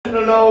you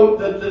to know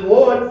that the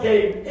Lord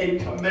gave a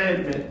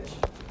commandment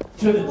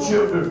to the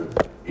children.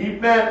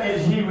 Amen.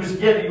 As he was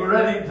getting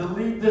ready to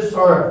leave this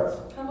earth.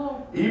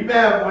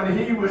 Amen. When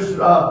he was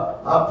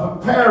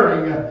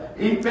preparing,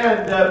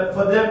 amen,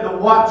 for them to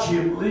watch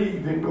him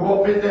leave and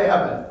go up into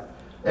heaven.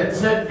 It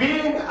said,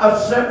 being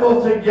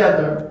assembled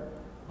together,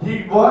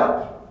 he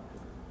what?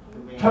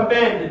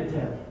 Commanded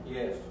them.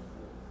 Yes.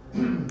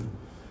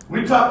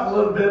 We talked a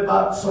little bit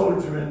about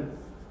soldiering.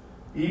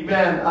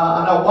 Amen. And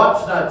I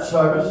watched that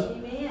service.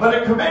 Amen.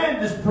 But a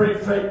command is pretty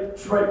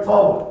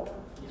straightforward.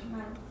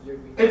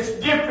 It's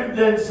different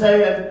than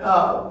saying,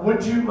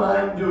 would you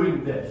mind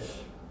doing this?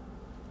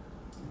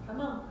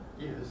 Come on.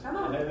 Yes. Come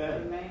on.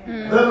 Amen.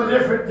 A little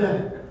different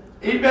than,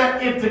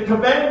 amen. If the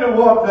commander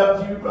walked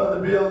up to you, Brother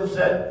Bill, and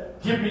said,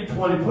 give me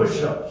 20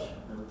 push-ups.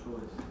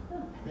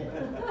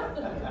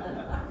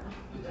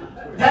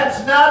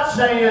 That's not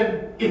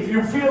saying, if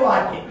you feel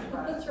like it.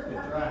 That's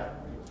right.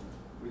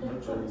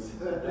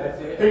 That's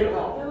it. Hey, Come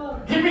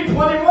on. give me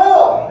 20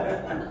 more.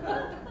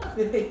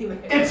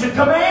 It's a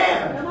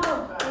command. Come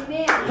on.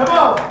 Amen. Come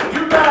on.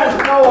 You guys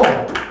know,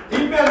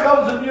 even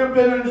those of you who have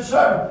been in the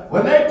service,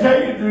 when they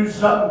tell you to do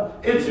something,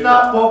 it's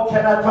not, well,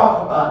 can I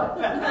talk about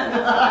it?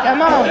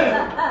 Come on.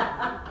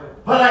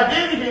 But I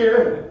did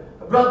hear,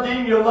 Brother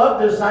Dean, you'll love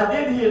this, I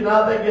did hear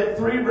now they get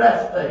 3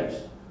 rest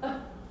days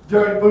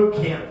during boot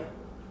camp.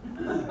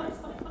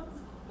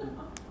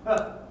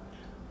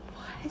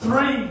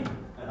 3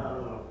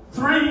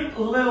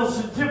 little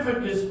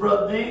certificates,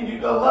 Brother Dean, you're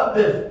going to love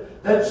this,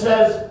 that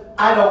says,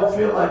 I don't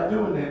feel like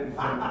doing anything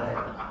today.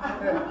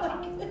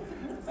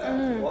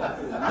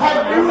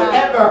 Have you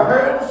ever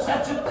heard of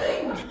such a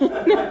thing?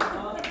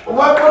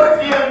 What if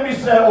the enemy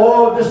said,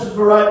 oh, this is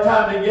the right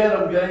time to get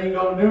them, they ain't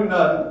going to do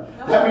nothing.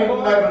 That means they're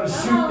not going to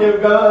shoot their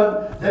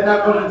gun, they're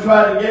not going to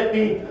try to get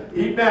me.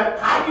 Amen.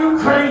 Are you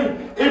crazy?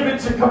 If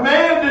it's a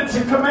command, it's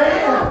a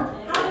command.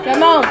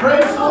 Come on.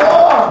 Praise the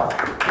Lord.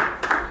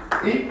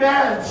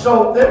 Amen.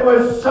 So there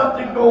was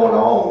something going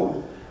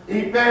on.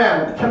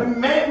 Amen.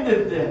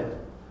 Commanded them.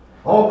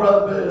 Oh,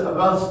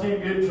 Brother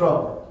Steve, you're in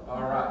trouble.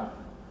 All right.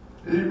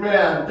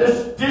 Amen.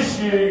 This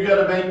year you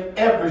got to make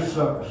every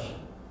service.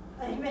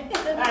 Amen.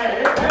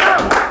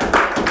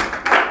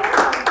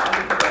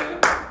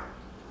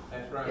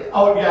 That's right.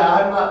 Oh yeah,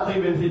 I'm not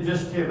leaving here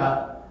just here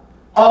about.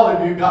 All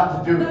of you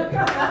got to do it.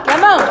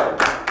 Come on.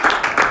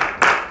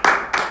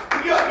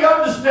 You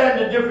understand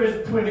the difference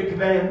between a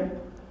command?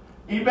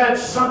 Amen.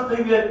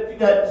 Something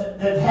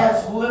that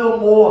has a little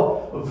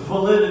more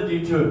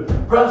validity to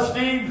it. Brother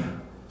Steve,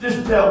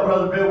 just tell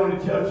Brother Bill when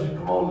he tells you to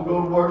come on to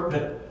go to work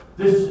that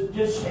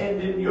just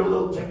hand in your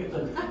little ticket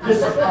and this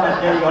is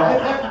my day off.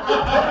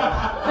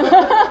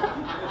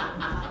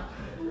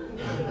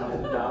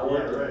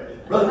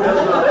 Brother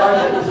Bill's not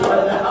like this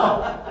right now.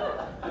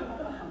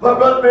 But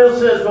Brother Bill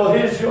says, well,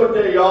 here's your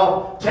day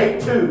off.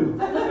 Take 2.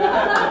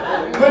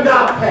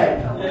 Without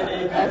pay.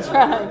 That's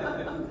right.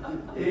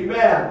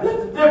 Amen.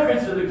 There's a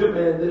difference in the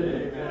command, isn't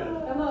it?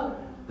 Come on.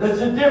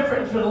 There's a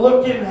difference in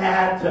looking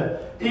at,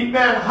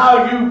 amen,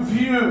 how you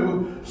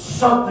view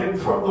something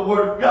from the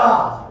Word of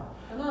God.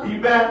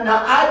 Amen.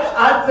 Now,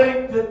 I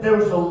think that there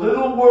was a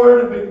little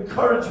word of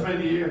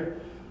encouragement here.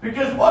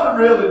 Because what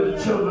really the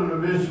children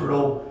of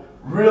Israel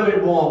really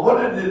want?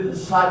 What did the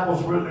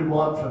disciples really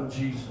want from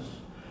Jesus?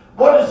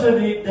 What is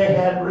it they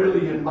had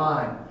really in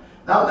mind?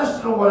 Now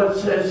listen to what it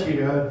says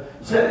here.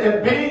 It said,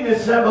 and being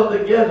assembled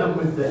together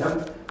with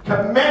them,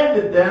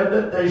 commanded them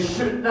that they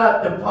should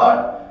not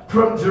depart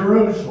from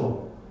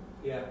Jerusalem.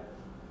 Yeah.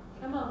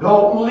 Come on.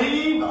 Don't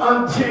leave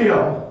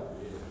until,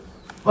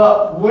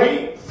 but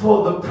wait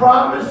for the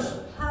promise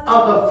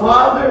of the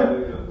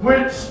Father,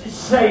 which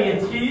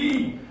saith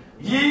ye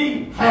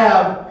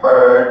have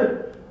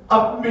heard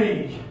of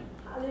me.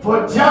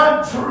 For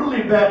John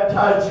truly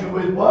baptized you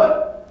with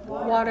what?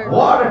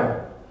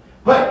 Water.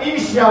 But ye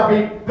shall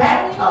be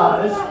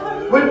baptized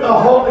with the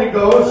Holy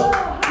Ghost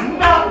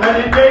not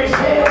many days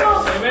hence.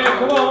 Amen.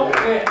 Come on.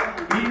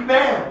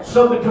 Amen.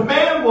 So the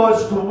command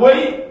was to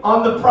wait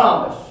on the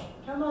promise.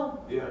 Come on.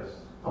 Yes.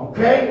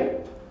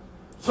 Okay?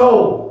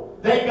 So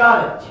they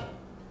got it.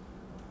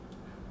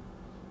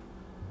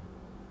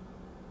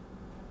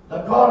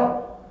 They caught it.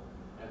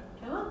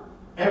 Come on.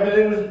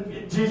 Everything was,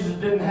 Jesus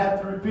didn't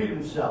have to repeat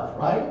himself,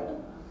 right?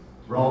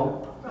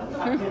 Wrong.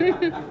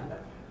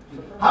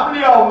 How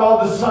many of y'all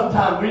know that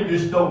sometimes we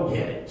just don't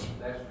get it?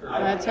 That's true.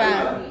 That's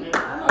right.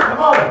 Come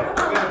on.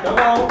 Come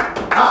on.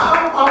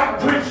 I'll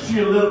preach to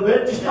you a little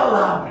bit. Just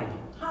allow me.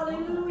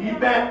 Hallelujah.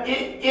 Amen.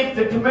 If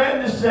the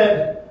commander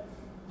said,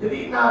 did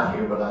he not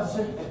hear what I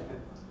said?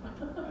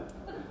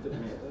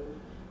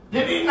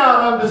 Did he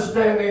not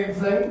understand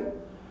anything?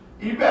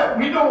 Amen.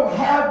 We don't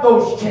have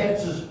those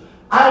chances.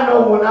 I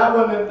know when I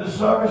went into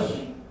service,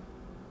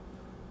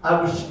 I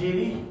was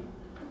skinny.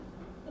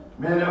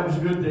 Man, that was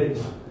good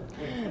days.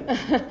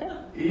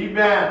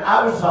 Amen.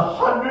 I was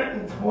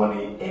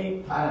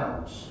 128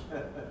 pounds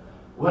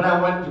when I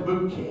went to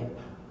boot camp.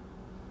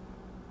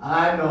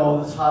 I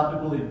know, it's hard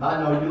to believe.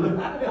 I know, you look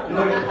at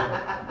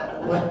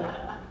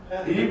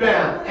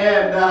Amen.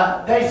 And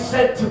they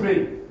said to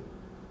me,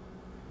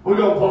 We're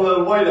going to put a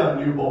little weight on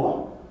you,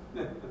 boy.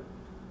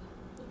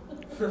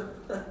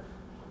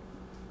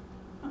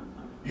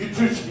 You're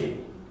too skinny.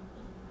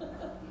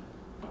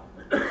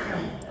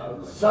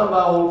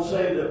 Somebody won't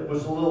say that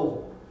was a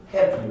little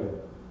heavier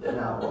than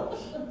I was.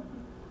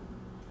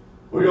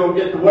 We're going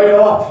to get the weight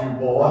off you,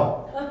 boy.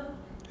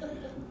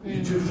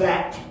 You're too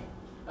fat.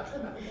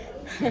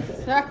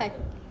 That's right.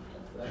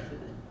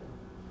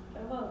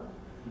 Come on.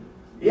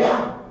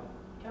 Yeah.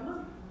 Come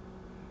on.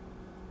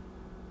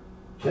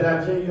 Can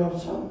I tell you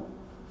something?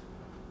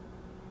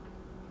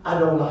 I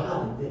don't know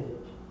how they did it.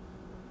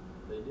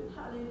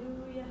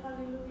 Hallelujah.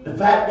 Hallelujah. The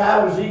fat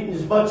guy was eating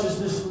as much as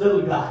this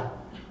little guy.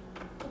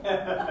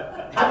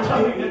 I'm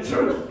telling you the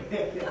truth.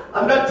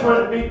 I'm not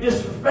trying to be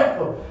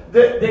disrespectful.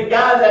 The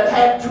guy that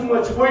had too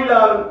much weight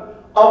on him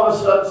all of a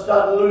sudden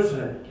started losing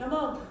it. Come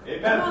on.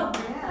 Amen. Come on.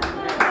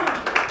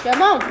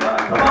 Come on.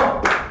 Come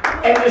on.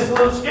 And this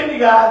little skinny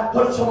guy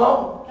puts him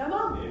on. Come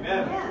on.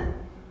 Amen.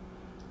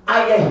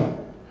 I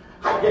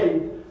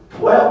gained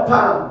 12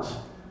 pounds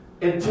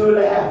in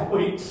 2.5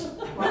 weeks.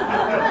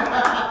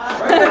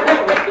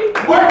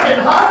 Working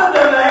harder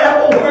than I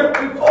ever worked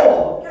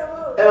before. Come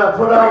on. And I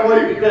put on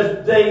weight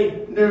because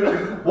they knew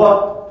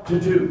what to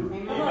do.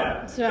 Come on.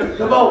 That's right.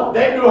 Come on,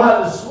 they knew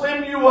how to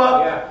slim you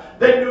up. Yeah.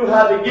 They knew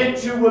how to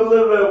get you with a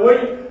little bit of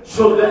weight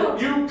so that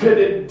you could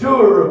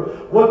endure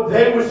what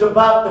they was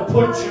about to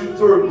put you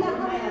through.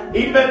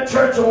 Amen,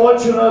 church, I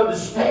want you to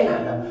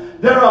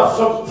understand. There are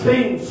some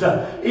things,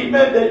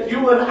 amen, that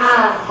you and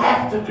I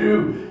have to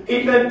do,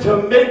 amen,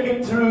 to make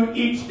it through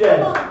each day.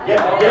 You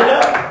have to get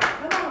up.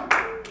 Come on.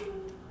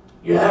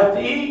 You have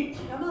to eat.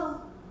 Come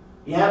on.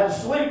 You have to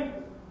sleep.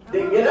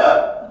 Then get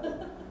up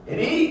and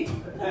eat.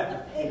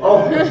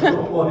 Oh, I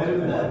don't want to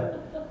do that.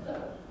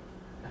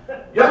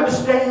 You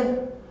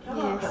understand?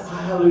 Yes.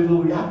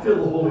 Hallelujah. I feel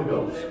the Holy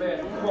Ghost.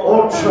 Amen.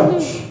 Oh,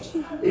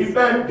 church.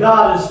 Amen.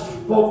 God has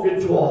spoken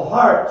to our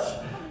hearts.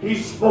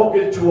 He's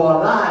spoken to our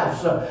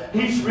lives.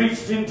 He's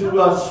reached into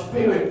our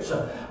spirits.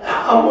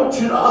 I want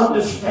you to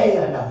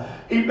understand.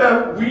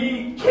 Amen.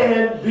 We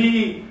can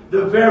be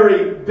the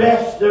very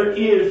best there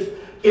is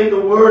in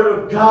the Word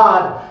of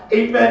God.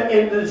 Amen.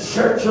 In the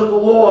church of the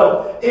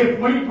Lord. If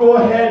we go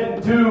ahead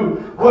and do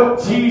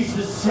what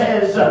Jesus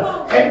says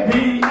and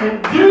be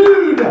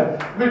endued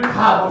with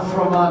power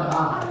from on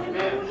high.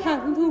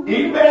 Amen.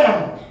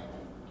 Amen.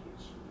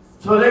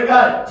 So they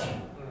got it.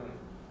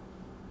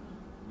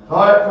 All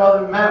right,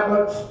 Brother Matt,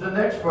 what's the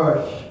next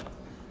verse?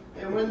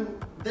 And when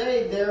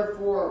they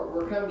therefore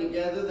were come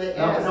together, they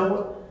asked.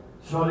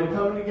 So they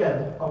come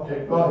together.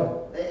 Okay, go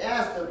ahead. They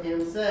asked of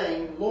him,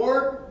 saying,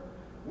 Lord,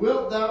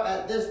 wilt thou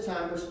at this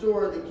time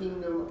restore the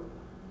kingdom,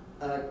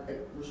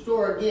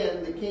 restore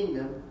again the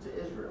kingdom to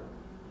Israel?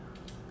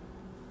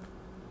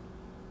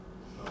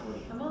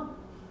 Come on.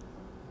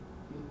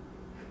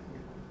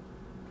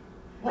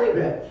 Wait a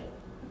minute.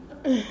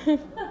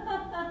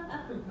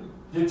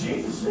 Did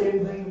Jesus say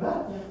anything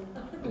about that?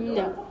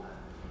 No.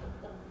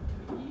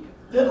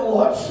 Did the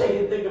Lord say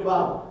anything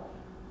about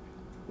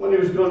when he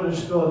was going to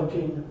restore the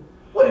kingdom?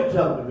 What did he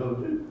tell them to go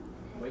do?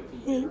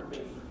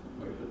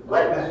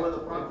 Wait a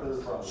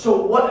minute.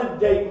 So what did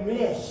they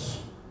miss?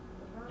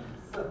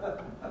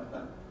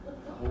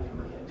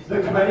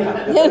 The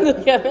command.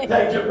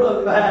 Thank you,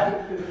 Brother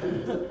Matt.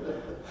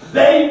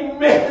 They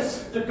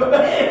missed the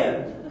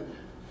command.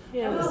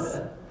 Yes.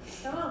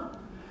 Come on.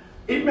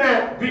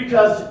 Amen.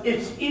 Because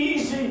it's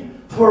easy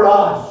for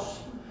us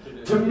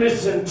to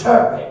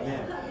misinterpret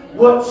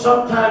what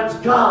sometimes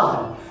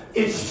God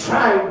is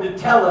trying to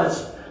tell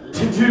us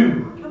to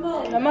do. Come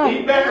on. Come on.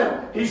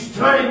 Amen. He's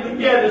trying to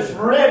get us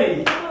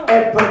ready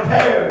and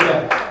prepared.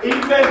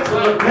 Amen. For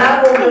the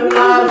battle that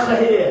lies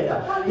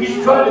ahead.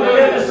 He's trying to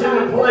get us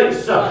in a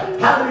place,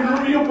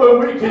 hallelujah, where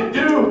we can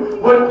do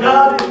what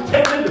God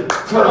intended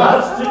for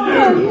us to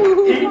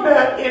do.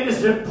 Amen. It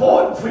is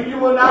important for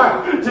you and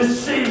I to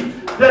see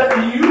that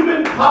the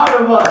human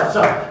part of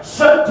us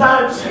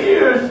sometimes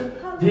hears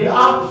the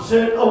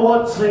opposite of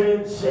what's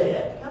being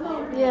said. Come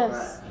on.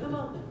 Yes. Come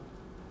on.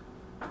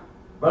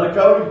 Brother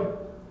Cody,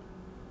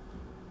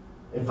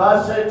 if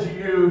I said to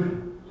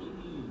you,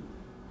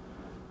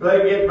 go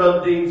ahead and get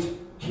Brother Dean's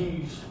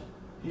keys,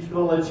 he's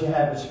going to let you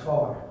have his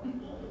car.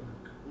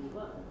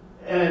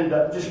 And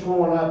just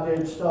going out there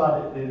and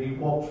start it, and he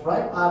walks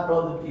right by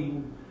Brother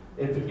Dean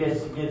and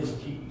forgets to get his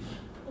keys.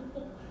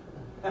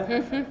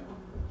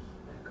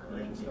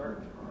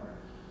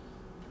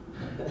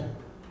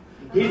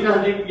 He's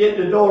not even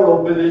getting the door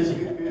open, is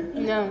he?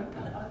 No.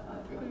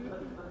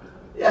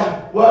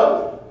 Yeah,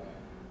 well,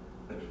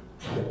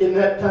 isn't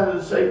that kind of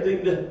the same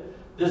thing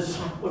that the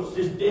disciples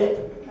just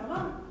did? Come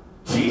on.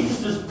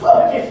 Jesus is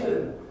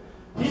focusing.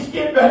 He's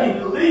getting ready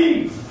to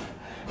leave.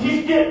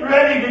 He's getting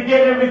ready to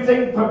get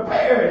everything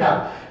prepared.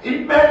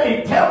 He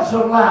tells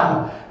them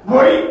now,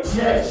 wait,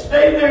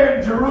 stay there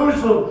in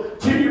Jerusalem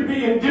till you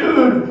be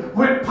endued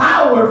with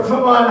power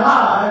from on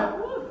high.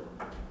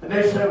 And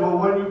they said, well,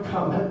 when you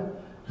coming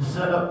to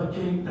set up the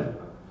kingdom?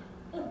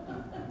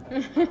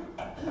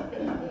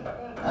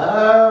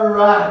 All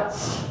right.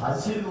 I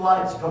see the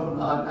lights coming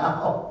on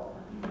now.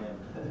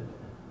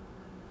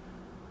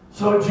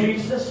 So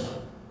Jesus,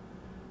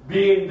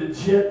 being the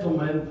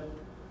gentleman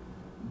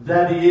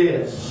that he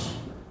is,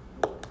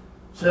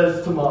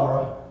 says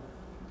tomorrow.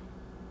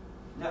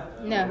 No.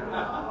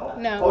 No.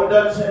 No. Oh, it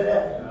doesn't say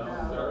that? No, it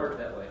doesn't work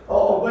that way.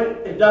 Oh, wait,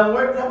 it doesn't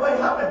work that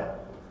way?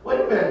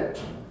 Wait a minute.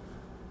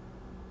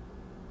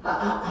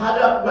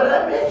 What did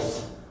I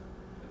miss?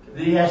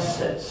 The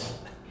essence.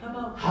 Come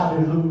on.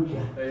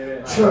 Hallelujah.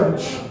 Amen.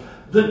 Church,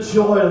 the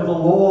joy of the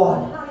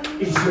Lord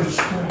is your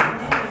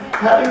strength.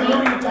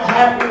 Hallelujah. The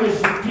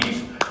happiness and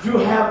peace you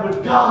have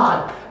with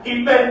God,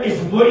 amen, is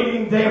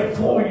waiting there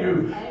for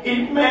you.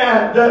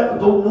 Amen.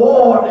 The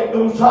war that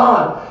goes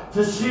on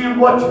to see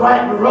what's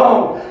right and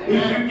wrong.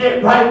 If you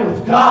get right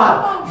with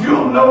God,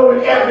 you'll know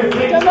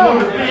everything's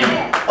going to be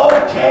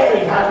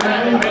okay.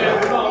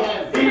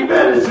 Hallelujah.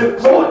 Amen. It's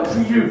important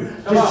for you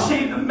to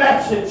see the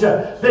message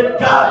that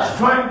God's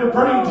trying to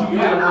bring to you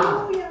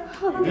now.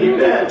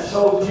 Amen.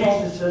 So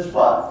Jesus says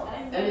what?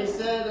 And he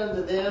said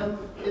unto them,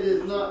 It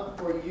is not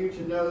for you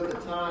to know the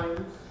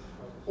times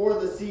or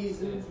the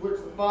seasons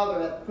which the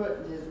Father hath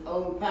put in his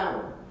own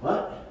power.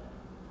 What?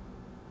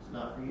 It's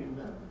not for you to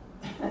know.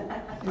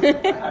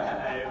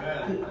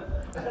 Amen.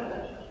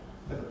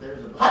 But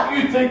there's a How do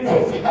you think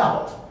they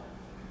felt?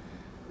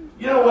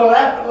 You know, we'll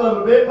laugh a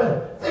little bit,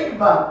 but think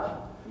about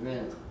it.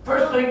 Amen.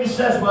 First thing he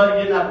says, well,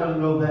 you're not going to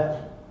know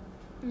that.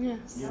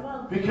 Yes. Come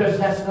on. Because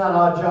that's not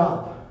our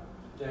job.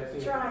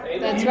 That's right.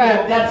 Amen. That's Amen.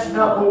 right. That's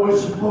not what we're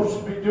supposed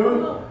to be Come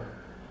doing. on.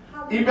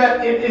 How-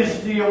 Amen. It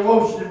is the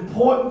most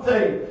important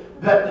thing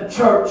that the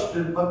church,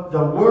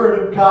 the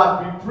Word of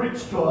God be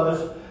preached to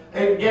us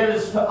and get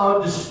us to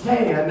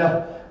understand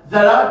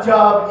that our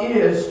job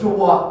is to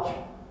what?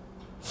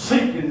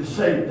 Seek and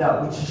save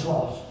that which is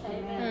lost.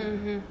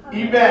 Amen.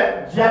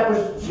 Amen. That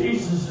was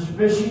Jesus'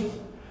 mission.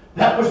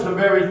 That was the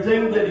very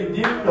thing that he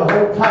did the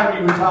whole time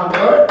he was on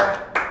earth.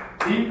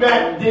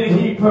 Amen. Did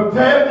he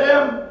prepare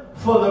them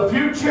for the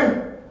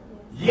future?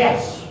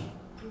 Yes.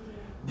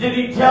 Did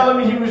he tell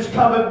them he was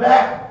coming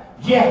back?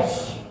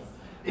 Yes.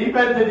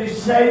 Amen. Did he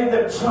say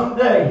that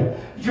someday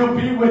you'll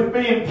be with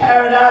me in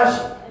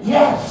paradise?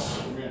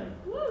 Yes. Amen.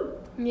 Woo.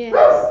 Yes.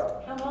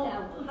 Come on.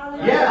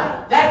 Hallelujah.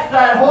 Yeah, that's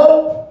that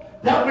hope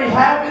that we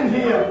have in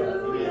him.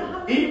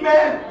 Hallelujah.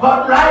 Amen.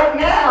 But right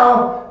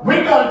now, we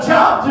got a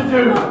job to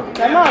do.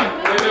 Come on.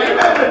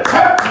 Amen. The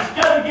church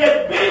is going to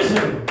get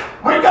busy.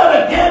 We got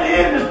to get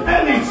in as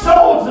many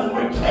souls as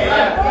we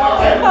can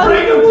and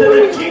bring them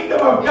to the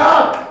kingdom of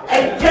God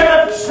and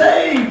get them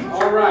saved.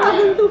 All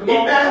right. Come on.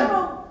 Amen. Come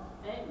on.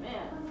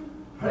 Amen.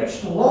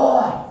 Praise the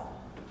Lord.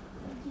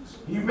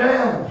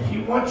 Amen. He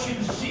wants you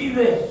to see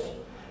this.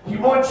 He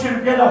wants you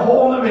to get a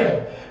hold of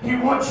it. He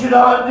wants you to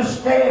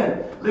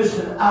understand.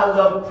 Listen, I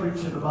love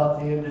preaching about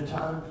the end of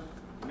time.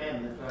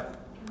 Amen. That's right.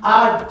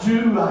 I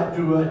do.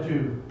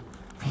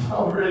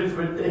 I'm ready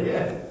for the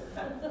end.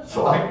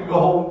 So I can go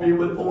home and be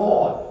with the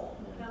Lord.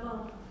 Come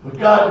on. But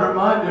God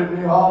reminded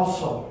me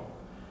also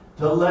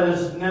to let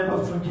us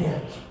never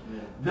forget.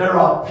 There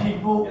are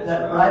people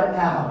that right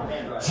now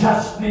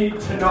just need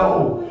to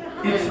know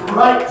it's the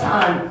right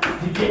time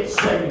to get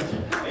saved.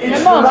 It's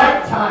the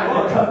right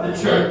time to come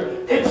to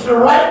church. It's the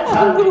right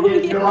time to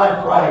get your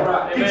life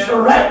right. It's the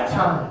right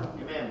time.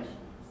 Amen.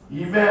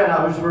 Amen.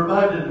 I was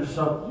reminded of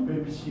something. You may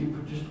be seated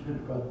for just a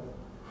minute, brother.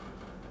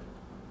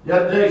 The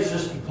other day,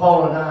 Sister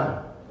Paul and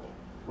I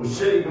were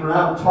sitting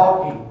around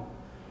talking,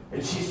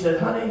 and she said,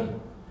 honey,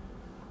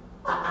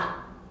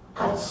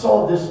 I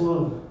saw this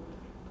little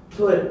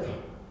clip.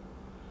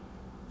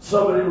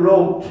 Somebody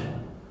wrote,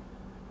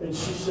 and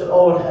she said,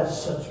 oh, it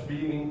has such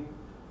meaning.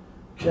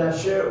 Can I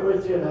share it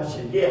with you? And I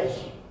said, yes.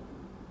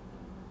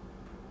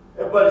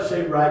 Everybody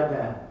say right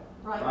now.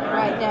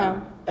 Right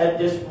now. At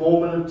this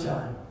moment of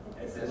time.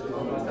 It's this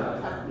moment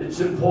of time. It's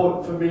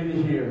important for me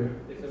to hear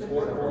It's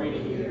important for me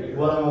to hear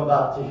what I'm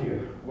about to hear.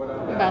 what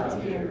I'm About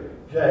to hear.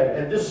 Okay,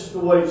 and this is the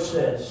way it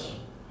says.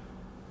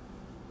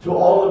 To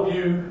all of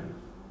you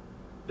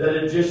that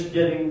are just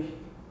getting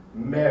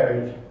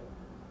married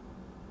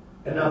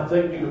and are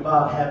thinking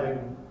about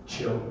having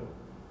children,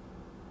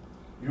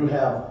 you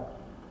have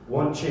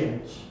one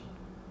chance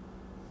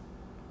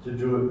to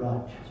do it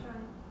right. That's right.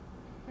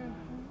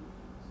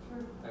 It's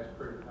true. That's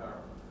pretty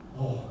powerful.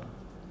 Oh,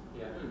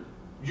 Yeah.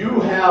 you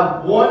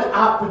have one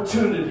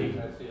opportunity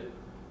That's it.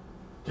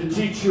 to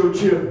teach your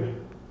children.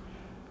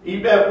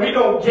 Amen. We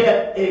don't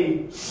get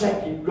a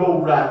second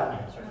go round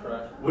That's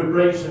right. with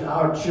raising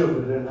our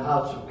children in the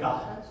house of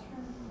God. That's true.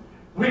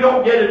 We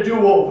don't get a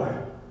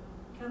do-over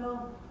Come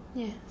on.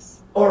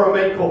 Yes. or a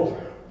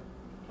makeover.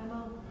 Come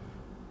on.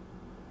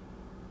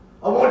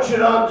 I want you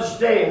to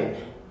understand,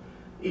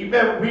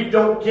 amen, we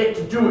don't get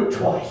to do it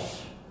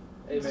twice.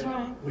 That's Amen.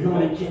 right. We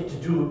only get to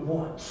do it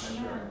once. That's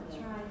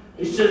right.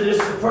 He says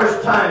it's the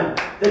first time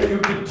that you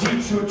can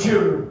teach your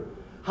children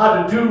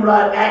how to do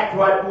right, act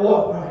right,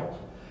 walk right.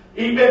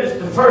 Amen. It's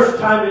the first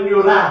time in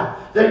your life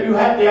that you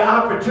have the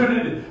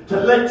opportunity to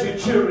let your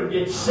children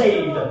get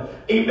saved.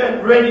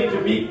 Amen. Ready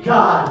to meet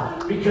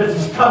God because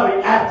He's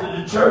coming after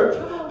the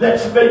church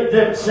that's made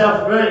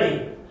themselves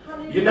ready.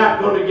 You're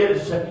not going to get a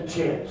second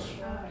chance.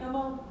 Come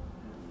on.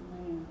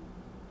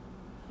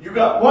 You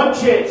got one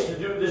chance to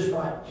do this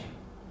right.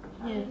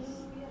 Yes.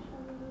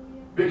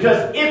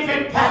 Because if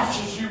it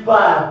passes you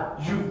by,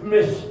 you've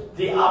missed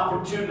the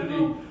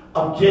opportunity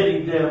of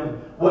getting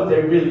them what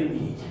they really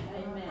need.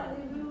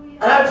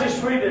 And I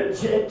just read it,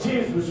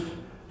 tears was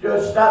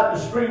just starting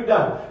to stream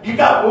down. You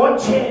got one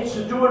chance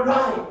to do it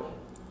right.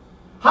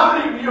 How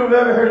many of you have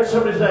ever heard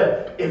somebody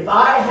say, if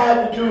I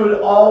had to do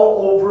it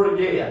all over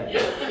again,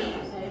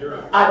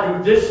 I'd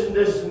do this and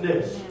this and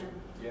this?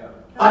 Yeah.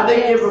 I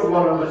think every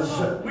one of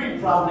us, we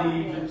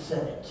probably even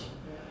said it.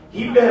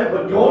 Amen.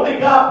 But you only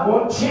got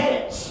one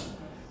chance.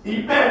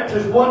 Amen.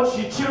 Because once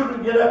your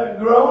children get up and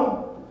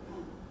grown,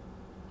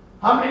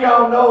 how many of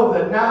y'all know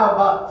that now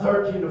about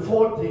 13 to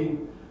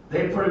 14,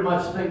 they pretty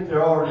much think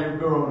they're already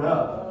grown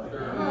up?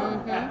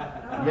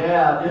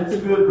 Yeah, it's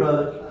good,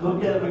 brother.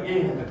 Look at them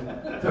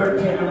again.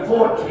 13 and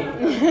 14.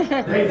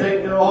 They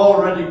think they're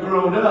already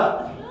grown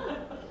up.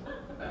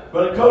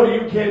 Brother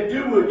Cody, you can't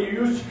do what you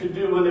used to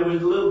do when there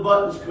was little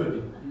buttons, could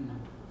you?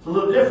 It's a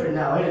little different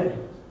now, isn't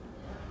it?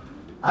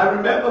 I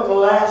remember the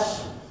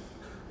last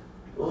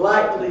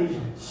lightly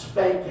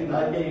spanking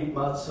I gave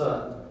my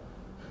son.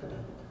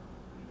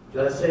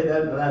 Did I say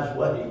that in a nice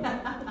way?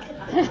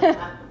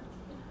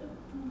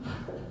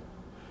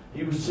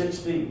 He was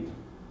 16.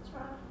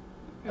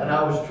 And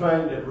I was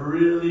trying to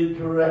really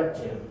correct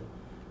him.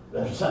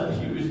 That's something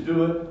he was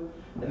doing.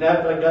 And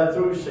after I got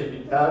through, he said,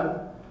 "You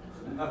done?"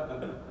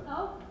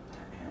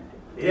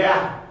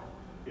 Yeah.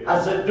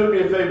 I said, "Do me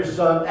a favor,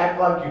 son.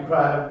 Act like you're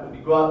crying when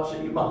you go out and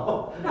see your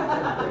mom."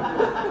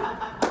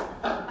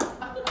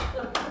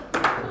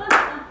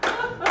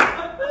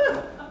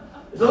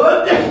 It's a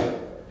little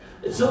different.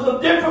 It's a little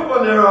different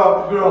when they're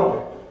all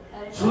grown.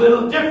 It's a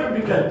little different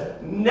because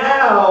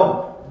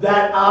now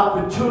that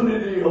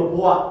opportunity of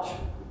what?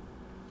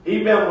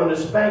 Even when the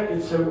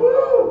spanking said,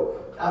 "Woo,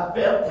 I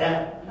felt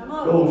that." Come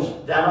on.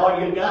 Goes, "That all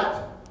you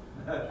got?"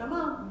 Come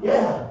on.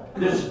 Yeah,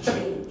 there's a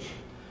change.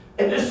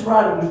 And this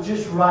writer was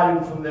just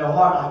writing from their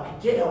heart. I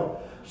could tell.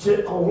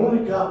 Said, "I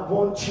only got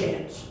one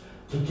chance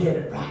to get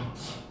it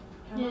right.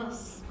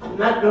 Yes. I'm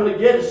not going to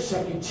get a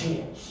second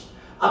chance.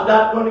 I'm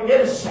not going to get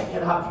a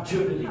second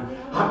opportunity.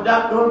 I'm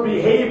not going to be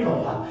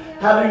able,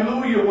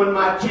 hallelujah, when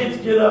my kids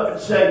get up and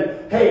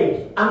say,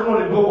 'Hey, I'm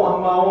going to go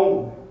on my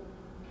own.'"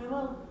 Come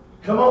on.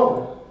 Come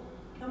on.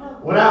 Come on.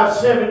 When I was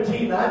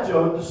 17, I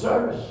joined the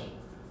service.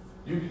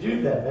 You could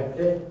do that back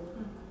then.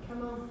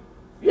 Come on.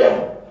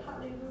 Yeah.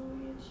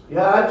 Hallelujah.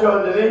 Yeah, I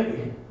joined the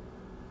Navy.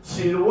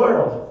 See the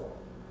world.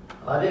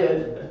 I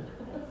did.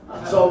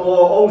 I saw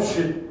more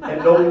ocean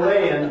and no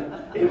land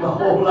in my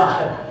whole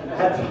life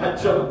after I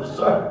joined the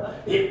service.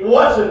 It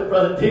wasn't,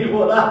 Brother D,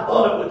 what I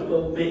thought it was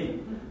going to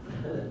be.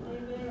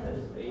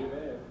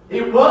 Amen.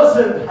 It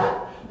wasn't,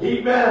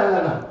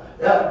 amen,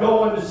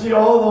 going to see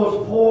all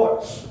those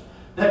ports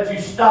that you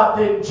stopped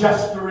in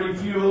just to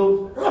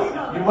refuel.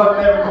 You weren't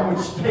ever going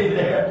to stay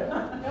there.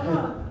 Come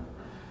on.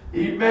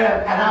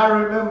 Amen. And I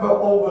remember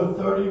over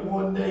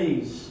 31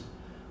 days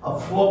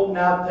of floating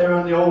out there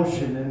on the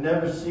ocean and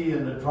never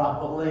seeing a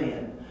drop of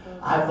land.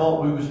 I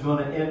thought we was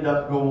going to end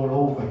up going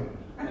over.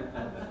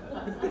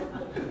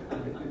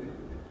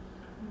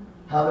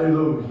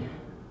 Hallelujah.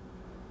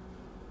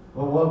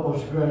 But what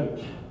was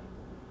great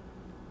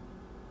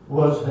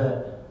was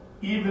that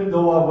even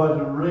though I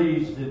wasn't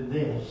raised in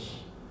this,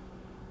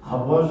 I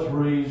was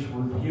raised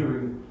with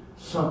hearing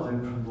something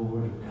from the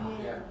Word of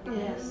God.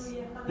 Yes.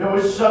 There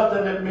was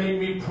something that made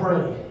me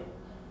pray.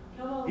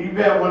 Come on.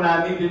 Even when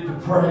I needed to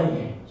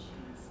pray.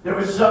 There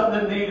was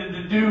something I needed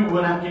to do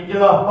when I could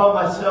get off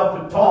by myself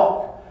and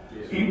talk.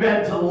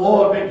 Amen, to the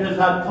Lord, because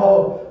I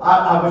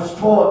was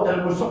taught that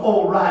it was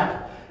all right.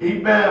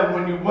 Amen,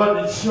 when you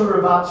wasn't sure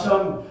about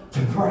something,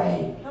 to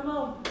pray. Come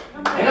on.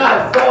 Come on. And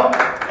I thought,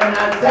 and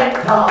I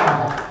thank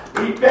God,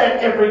 amen,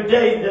 every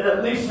day that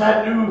at least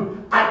I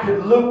knew I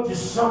could look to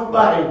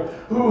somebody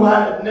who I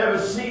had never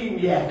seen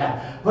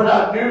yet. But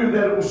I knew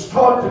that it was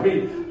taught to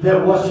me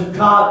there was a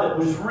God that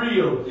was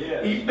real.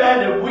 Yes.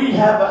 Amen, and we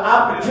have an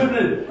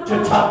opportunity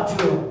to talk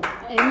to Him.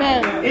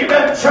 Amen.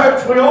 Amen,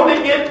 church, we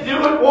only get to do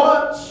it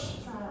once.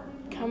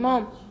 Come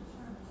on.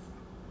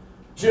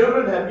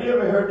 Children, have you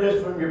ever heard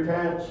this from your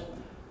parents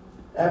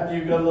after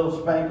you got a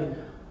little spanking?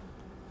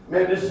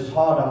 Man, this is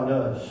hard on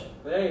us.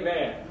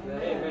 Amen.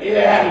 Amen.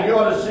 Yeah, you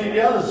ought to see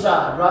the other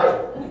side, right?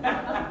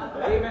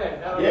 Amen.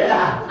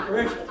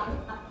 Yeah.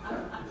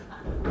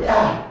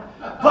 Yeah.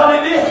 But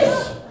it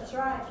is. That's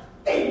right.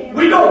 Hey,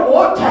 we don't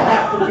want to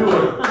have to do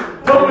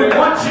it, but we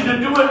want you to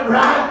do it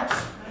right.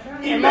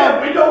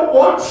 Amen. We don't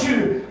want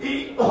you.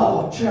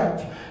 Oh,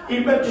 church.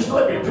 Amen. Just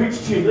let me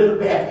preach to you a little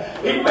bit.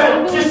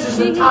 Amen. This is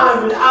the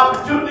time and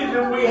opportunity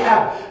that we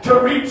have to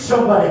reach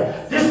somebody.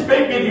 This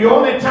may be the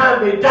only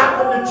time they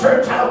knock on the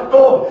church house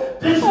door.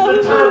 This is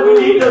the time we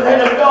need to let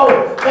them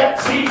know that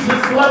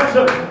Jesus loves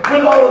them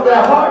with all of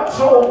their heart,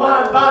 soul,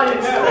 mind, body,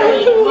 and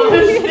strength.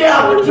 This is the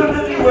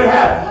opportunity we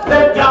have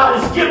that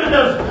God has given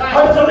us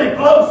until He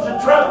blows the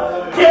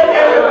trumpet. Get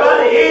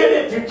everybody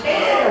in if you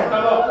can.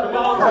 Come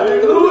on.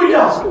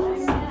 Hallelujah.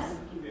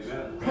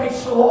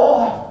 Praise the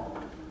Lord.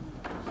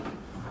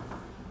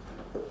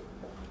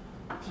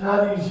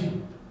 not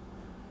easy.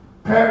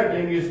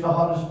 Parenting is the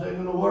hardest thing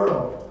in the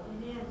world.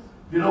 It is.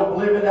 If you don't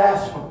believe it,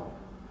 ask them.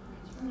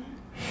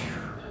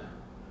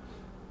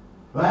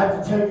 Do I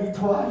have to tell you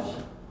twice?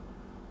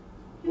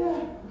 Yeah.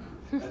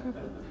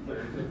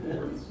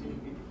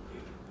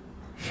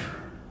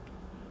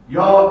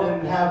 Y'all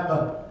didn't have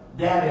the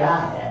daddy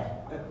I had.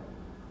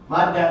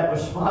 My dad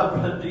was smart,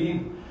 Brother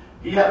Dean.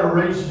 He had a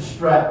razor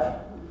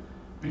strap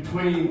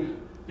between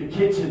the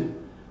kitchen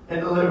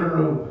and the living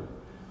room.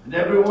 And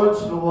every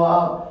once in a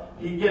while,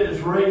 he'd get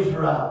his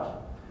razor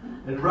out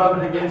and rub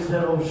it against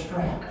that old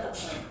strap.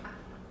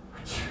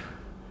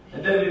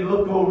 And then he'd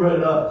look over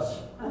at us.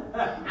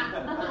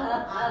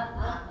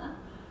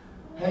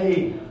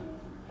 Hey,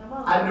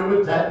 I knew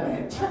what that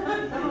meant.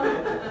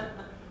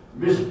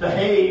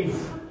 Misbehave,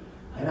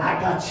 and I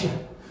got you.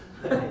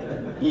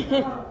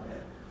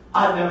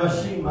 I never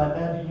seen my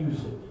daddy use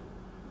it.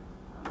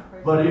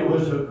 But it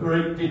was a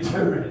great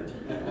deterrent.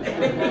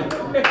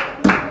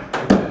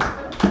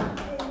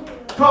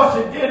 Of course,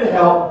 it did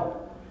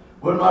help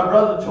when my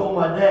brother told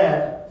my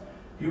dad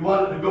he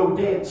wanted to go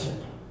dancing.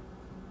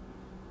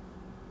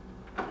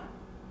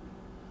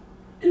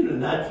 In the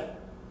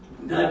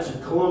Knights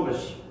of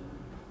Columbus.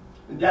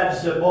 And Daddy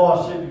said, boy,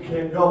 I said, you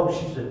can't go.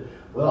 She said,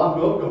 well, I'm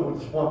going to go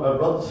with this one, my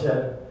brother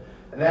said.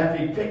 And after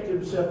he picked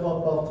himself up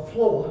off the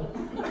floor,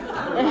 he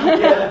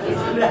had a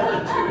different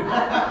attitude.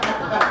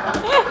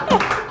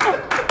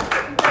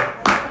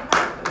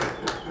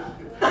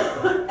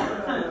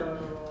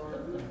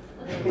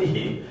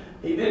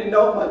 He didn't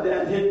know my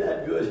dad hit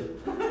that good.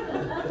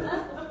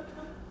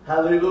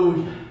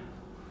 Hallelujah.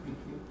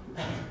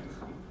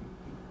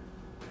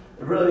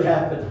 It really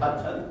happened, I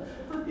tell you.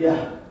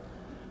 Yeah.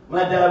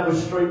 My dad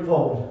was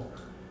straightforward.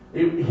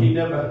 He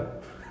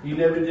never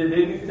did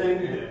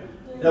anything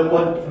that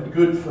wasn't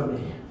good for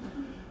me.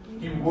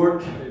 He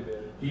worked,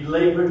 he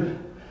labored.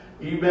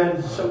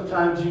 Amen.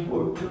 Sometimes he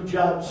worked 2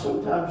 jobs,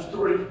 sometimes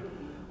 3.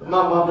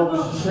 My mama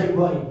was the same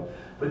way.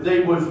 But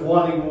they was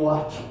wanting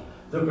what?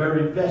 The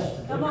very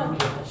best that they could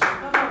get us.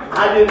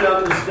 I didn't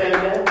understand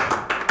that.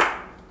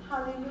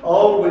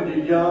 Oh, when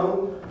you're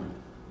young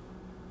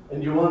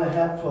and you want to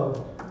have fun.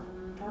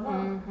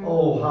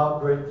 Oh, how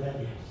great that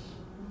is.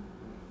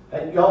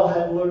 And y'all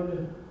have learned to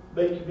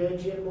make your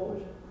bed yet,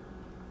 boys?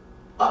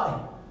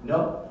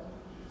 No.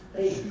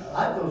 Hey,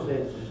 I have those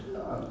answers.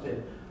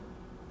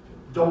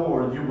 Don't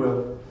worry, you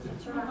will.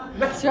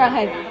 That's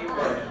right.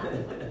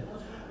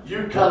 You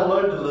kind of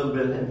learned a little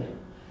bit, haven't you?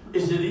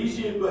 Is it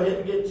easier to go ahead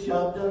and get the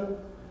job done?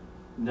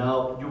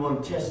 No, you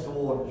want to test the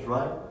waters,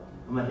 right?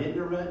 Am I hitting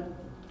it right?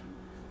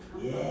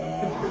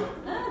 Yeah.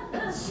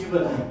 Let's see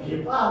what I can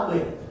get by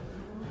with.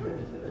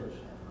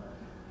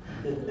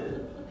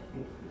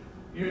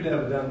 You've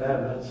never done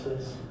that, right,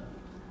 sis?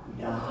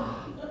 No.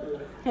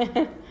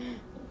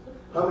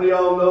 How many of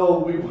y'all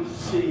know we will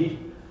see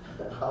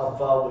how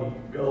far we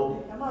can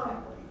go? Come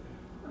on.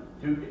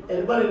 Do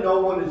anybody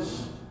know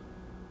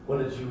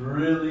when it's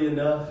really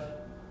enough?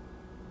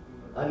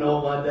 I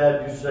know my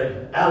dad used to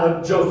say,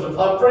 Alan Joseph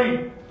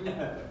Humphrey.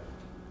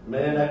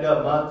 Man, that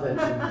got my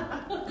attention.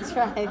 That's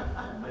right.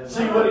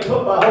 See, when he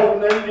put my whole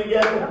name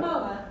together, Come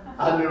on.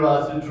 I knew I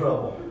was in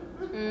trouble.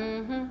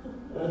 Mm-hmm.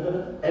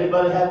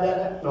 Anybody have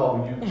that?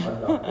 No, you.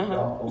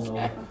 Oh,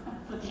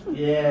 no.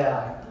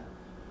 Yeah.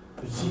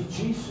 But see,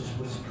 Jesus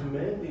was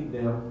commanding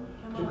them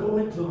to go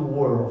into the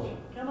world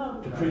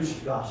to preach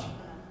the gospel.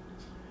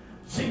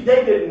 See,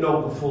 they didn't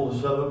know the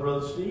fullness of it,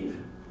 Brother Steve.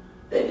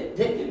 They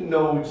didn't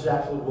know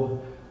exactly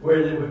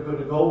where they were going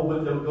to go,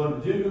 what they were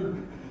going to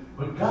do.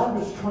 But God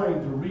was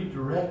trying to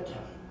redirect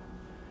them.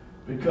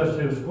 Because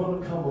there was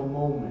going to come a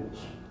moment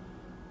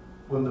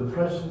when the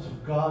presence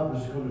of God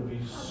was going to be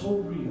so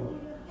real,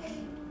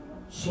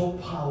 so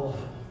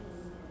powerful,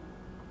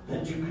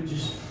 that you could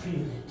just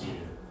feel it.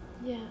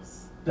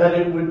 Yes. That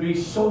it would be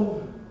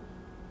so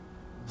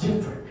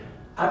different.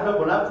 I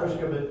remember when I first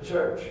came into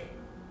church,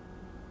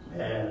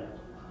 man,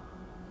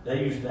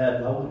 they used to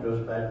have the Holy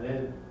Ghost back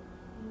then.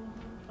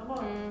 Come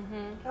on.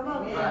 Mm-hmm. Come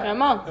on.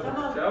 Come on. Come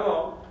on.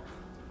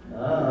 Come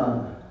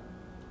on.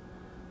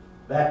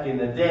 Back in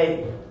the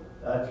day,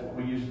 that's what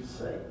we used to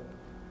say.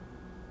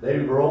 They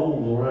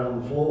rolled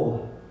around the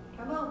floor.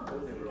 Come on.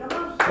 Come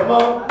on. Come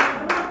on. Come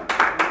on.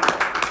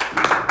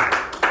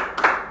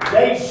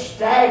 They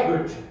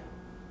staggered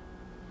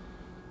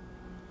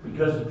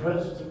because the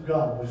presence of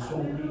God was so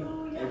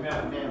real,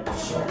 Amen.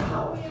 so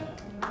powerful.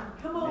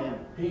 Come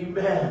on.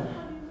 Amen.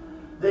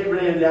 They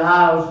ran the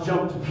aisles,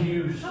 jumped the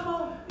pews. Come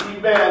on.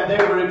 Amen. They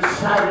were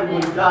excited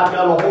when God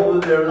got a hold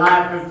of their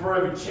life and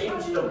forever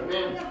changed them.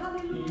 Hallelujah.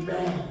 Hallelujah.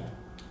 Amen.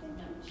 Thank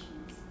you,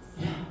 Jesus.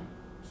 Yeah,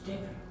 it's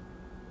different.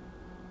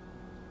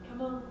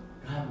 Come on.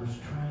 God was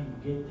trying to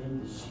get them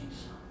to see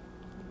something.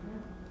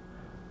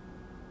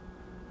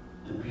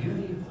 The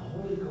beauty of the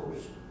Holy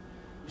Ghost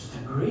is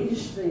the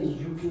greatest thing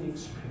you can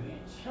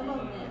experience. Come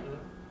on.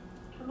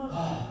 Come on. Oh,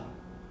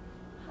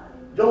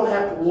 Hallelujah. you don't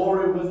have to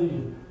worry whether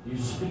you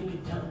speak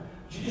in tongues.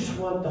 You just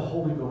want the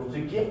Holy Ghost,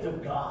 the gift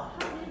of God.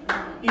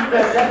 Even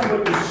that's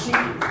what you're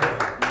seeking for.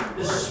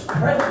 The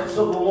presence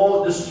of the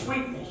Lord, the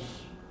sweetness.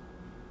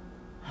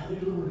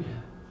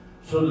 Hallelujah.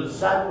 So the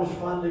disciples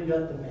finally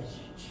got the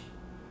message.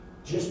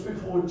 Just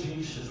before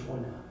Jesus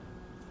went up,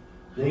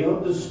 they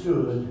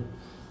understood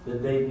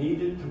that they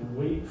needed to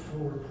wait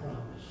for a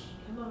promise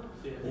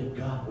that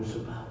God was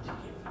about to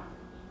give them.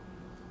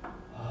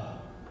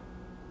 Oh.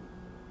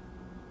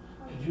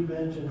 Could you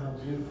imagine how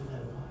beautiful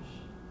that was?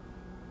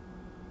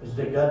 As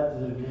they got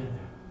together,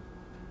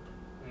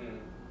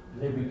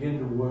 they began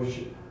to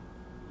worship.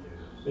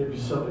 Maybe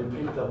somebody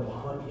picked up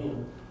a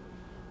hymn.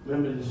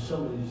 Maybe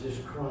somebody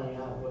just crying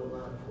out with a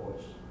loud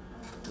voice.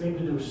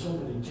 Maybe there was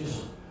somebody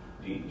just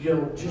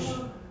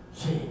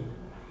saying,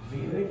 "Have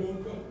you heard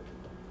anything?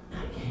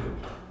 Not yet.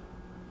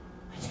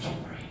 Let's get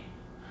praying."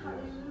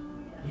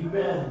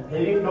 Amen.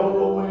 They didn't go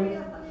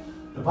nowhere.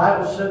 The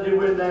Bible said they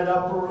were in that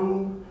upper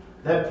room,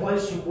 that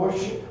place of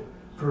worship,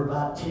 for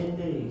about 10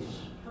 days.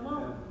 Come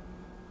on.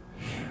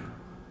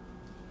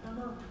 Come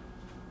on.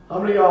 How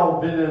many of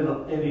y'all have been in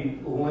any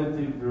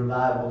lengthy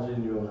revivals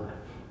in your life?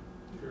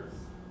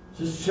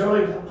 Just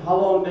Shirley, how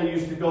long they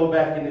used to go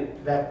back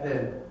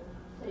then?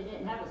 They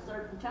didn't have a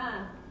certain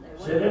time.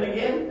 They Say that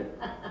again?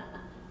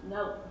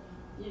 No.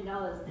 You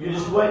know it's... You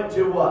just went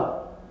till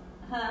what?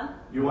 Huh?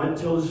 You went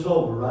till it's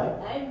over, right?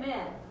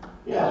 Amen.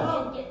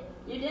 Yeah.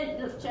 You didn't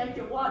just check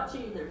your watch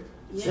either.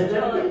 You Say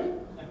that enjoyed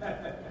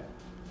again?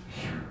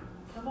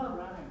 Come on,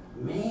 Ryan.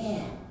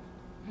 Man.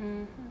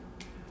 Mm-hmm.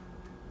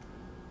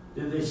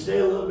 Did they stay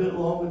a little bit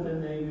longer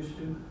than they used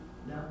to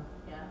now?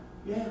 Yeah.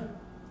 Yeah.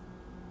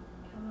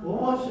 Come on.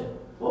 What was it?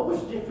 What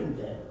was different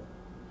then?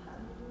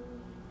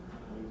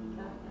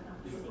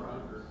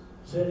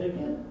 Say it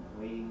again?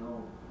 Waiting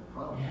on the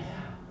promise.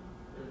 Yeah.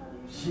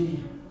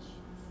 See,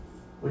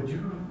 when you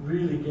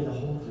really get a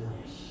hold of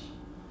this,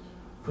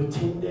 for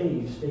 10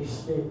 days they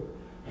stood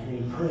and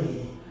they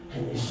prayed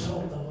and they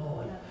sought the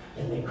Lord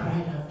and they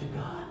cried out to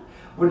God.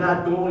 We're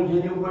not going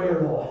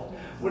anywhere, Lord.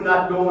 We're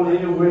not going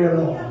anywhere,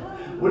 Lord.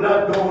 We're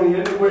not going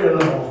anywhere,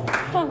 Lord.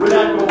 We're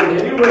not going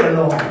anywhere,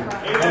 Lord,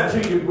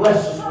 until you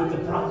bless us with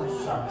the promise.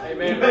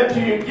 Amen. Even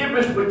till you give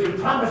us what you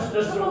promised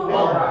us, oh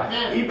God.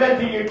 Even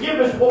till you give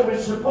us what we're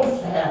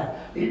supposed to have.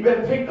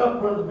 Even pick up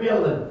Brother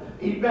Bill and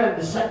Amen.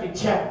 The second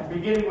chapter,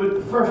 beginning with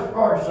the first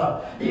verse.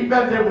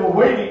 Amen. They were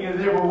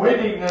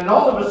waiting and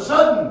all of a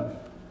sudden.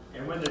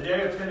 And when the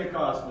day of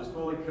Pentecost was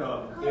fully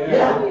come,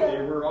 Yeah.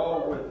 they were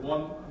all with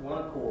one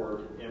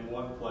accord in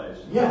one place.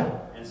 Yeah.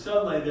 And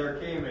suddenly there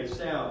came a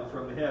sound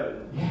from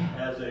heaven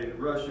as a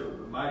rush of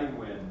a mighty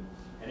wind,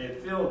 and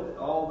it filled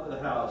all the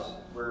house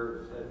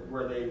where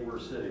they were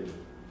sitting.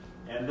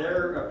 And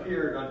there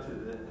appeared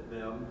unto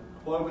them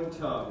cloven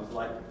tongues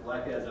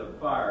like as of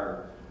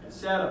fire, and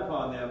sat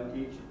upon them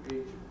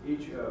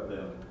each of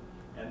them.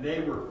 And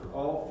they were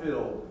all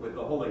filled with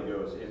the Holy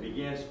Ghost, and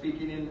began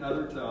speaking in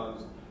other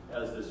tongues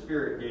as the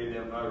Spirit gave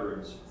them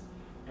utterance.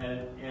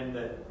 And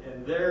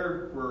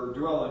there were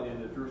dwelling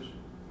in the Jerusalem.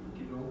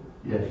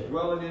 Yes.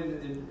 Dwelling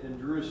in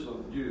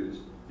Jerusalem Jews,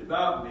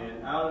 devout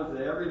men out of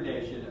every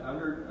nation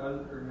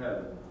under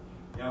heaven.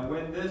 Now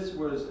when this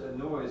was a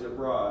noise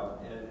abroad,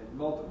 and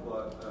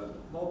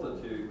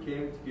multitude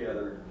came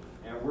together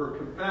and were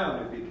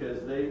confounded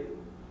because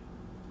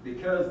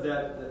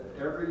that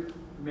every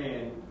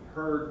man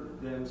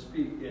heard them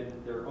speak in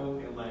their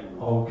own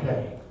language.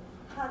 Okay.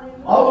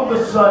 Hallelujah. All of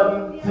a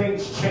sudden,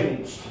 things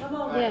changed. Come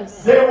on.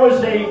 Yes. There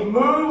was a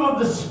move of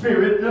the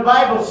Spirit. And the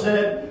Bible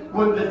said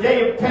when the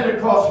day of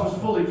Pentecost was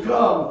fully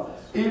come,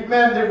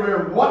 amen, they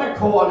were in one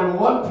accord in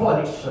one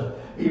place.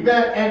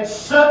 Amen. And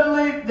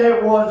suddenly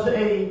there was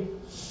a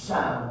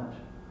sound.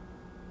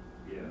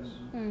 Yes.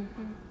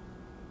 Mm-hmm.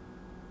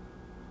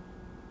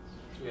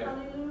 Yeah.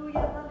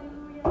 Hallelujah.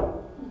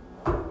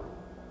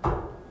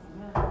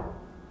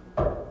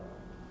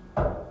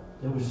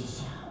 There was a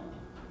sound.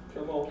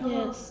 Come on.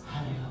 Yes.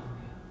 Hallelujah.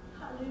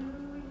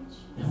 Hallelujah.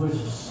 Jesus. There was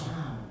a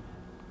sound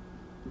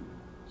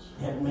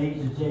that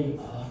made the day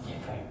all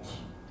different.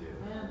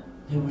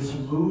 There was a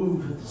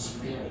move of the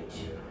Spirit.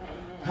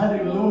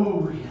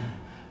 Hallelujah.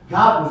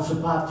 God was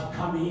about to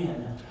come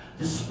in.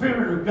 The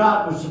Spirit of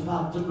God was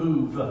about to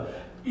move.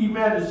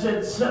 Amen. It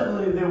said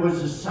suddenly there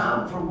was a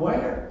sound from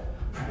where?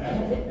 From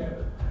heaven.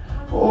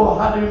 Oh,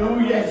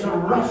 hallelujah. It's a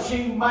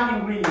rushing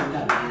mighty wind.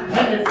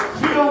 And it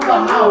filled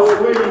the house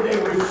where they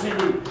were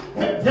sitting.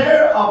 And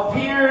there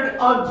appeared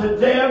unto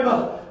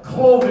them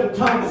cloven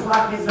tongues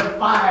like as a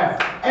fire.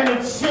 And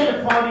it set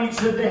upon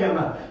each of them.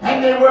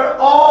 And they were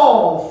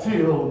all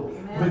filled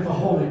with the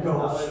Holy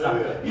Ghost.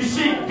 Hallelujah. You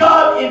see,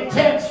 God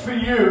intends for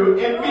you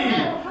and me,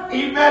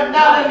 amen,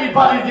 not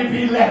anybody to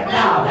be left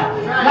out,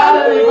 not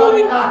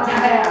anybody not to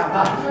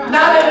have,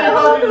 not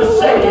anybody to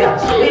say,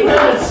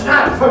 amen, it's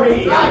not for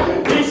me.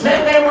 He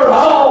said they were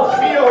all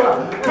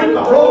filled with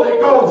the Holy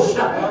Ghost.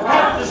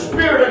 And the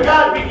Spirit of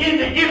God began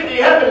to give the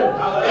evidence,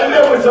 and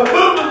there was a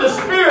move of the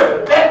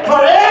Spirit that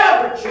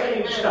forever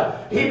changed,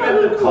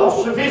 even the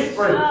course of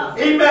history.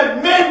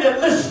 Amen. Men that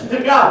listened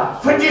to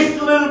God for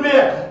just a little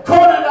bit,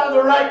 caught it on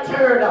the right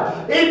turn.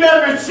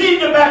 Amen.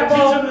 Received the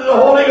baptism of the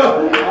Holy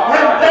Ghost.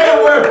 And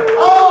they were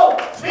all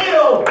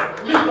filled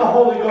with the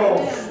Holy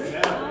Ghost.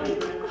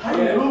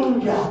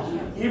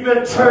 Hallelujah.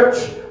 Amen, church,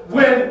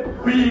 when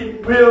we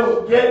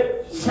will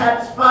get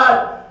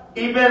satisfied,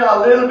 amen, a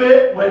little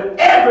bit, when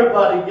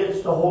everybody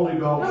gets the Holy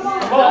Ghost. Come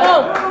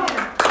on.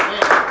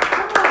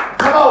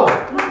 Come on.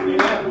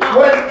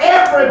 When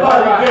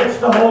everybody gets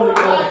the Holy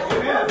Ghost.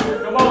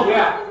 Come on,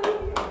 yeah.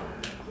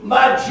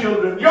 My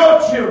children,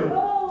 your children,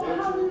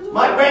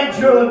 my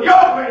grandchildren,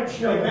 your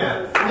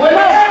grandchildren. When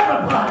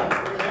everybody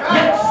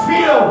gets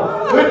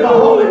filled with the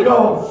Holy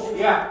Ghost.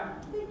 Yeah.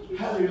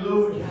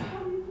 Hallelujah.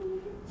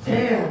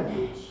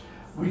 Then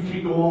we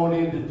can go on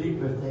into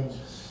deeper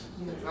things.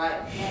 That's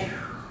right.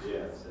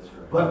 Yes, that's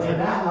right. But for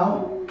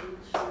now,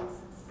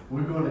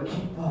 we're going to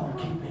keep on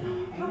keeping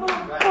on.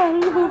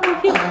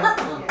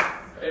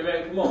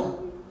 Amen. Come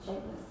on.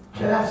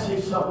 Can I say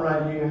something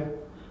right here?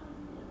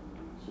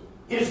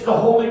 Is the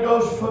Holy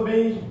Ghost for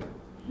me?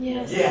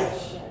 Yes.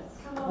 Yes.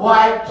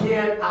 Why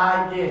can't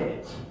I get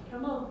it?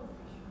 Come on.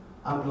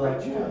 I'm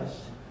glad you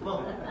asked. Come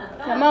on.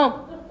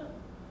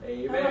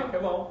 Amen.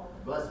 Come on.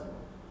 Bless him.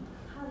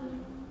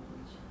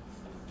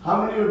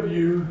 How many of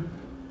you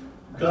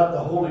got the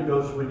Holy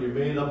Ghost when you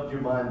made up your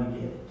mind to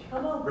get it?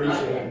 Come on. Raise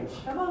your hands.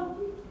 Come on.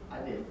 I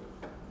did.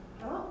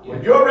 Come on.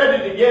 When you're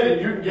ready to get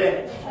it, you can get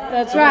it.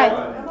 That's right.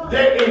 Come on.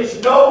 There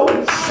is no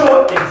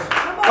shortness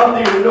of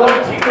the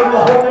anointing of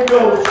the Holy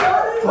Ghost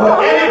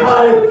for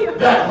anybody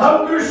that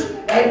hungers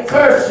and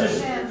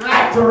thirsts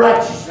after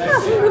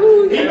righteousness.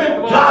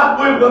 Even God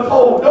will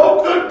withhold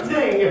no good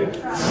thing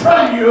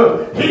from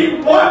you. He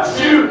wants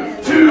you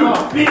to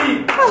be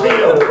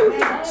filled.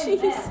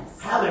 Jesus.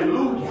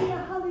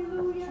 Hallelujah.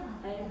 Hallelujah.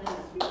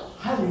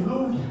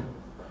 Hallelujah.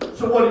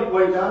 So what are you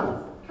waiting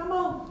on? Come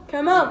on.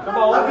 Come on. Come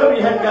How on. come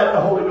you haven't got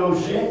the Holy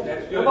Ghost yet?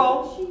 That's good.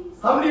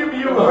 Jesus. How many of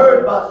you have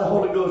heard about the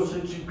Holy Ghost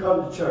since you've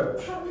come to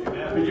church?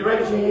 Would you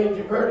raise your hand?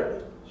 You've heard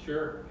it.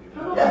 Sure.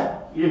 Come on. Yeah,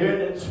 you heard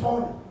it this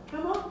morning.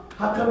 Come on.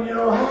 How come you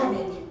don't have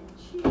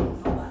it?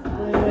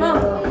 Come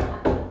on.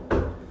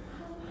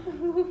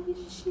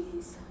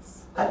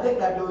 Jesus. I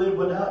think I can live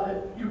without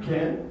it. You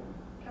can.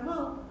 Come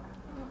on.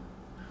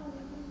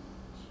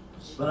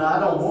 But I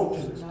don't want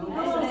to.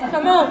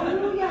 Come on.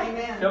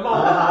 Amen. Come I on.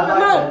 like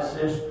Come on. that,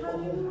 sis.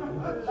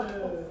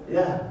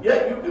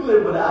 Yeah, you can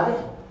live without it.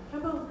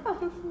 Come on.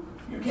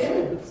 You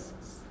can.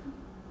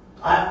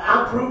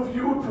 I'm proof,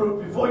 you were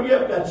proof. Before you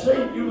ever got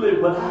saved, you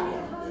lived without it.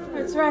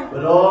 That's right.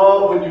 But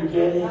oh, when you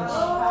get it,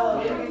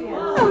 Hallelujah.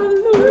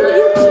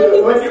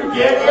 when you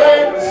get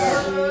it,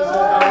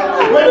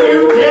 when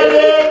you get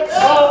it,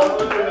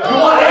 you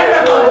want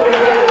everybody to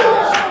have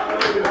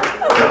it.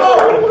 Come on,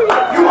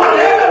 you want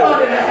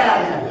everybody to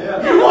have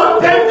it. You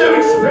want them to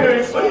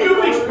experience what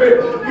you've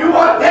experienced. You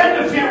want them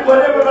to feel what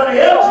everybody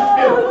else is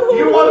feeling.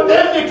 You want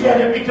them to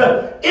get it because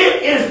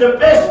it is the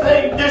best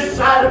thing this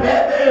side of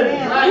heaven.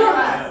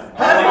 Yes.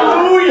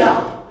 Hallelujah.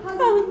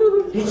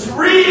 Hallelujah. It's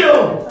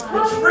real.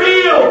 It's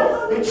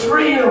real. It's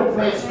real.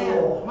 Praise the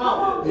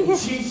Lord. And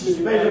Jesus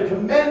made a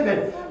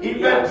commandment,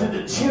 amen, to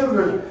the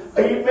children,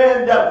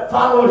 amen, that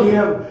followed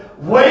him.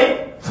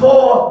 Wait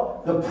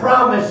for the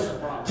promise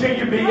till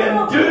you be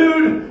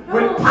endued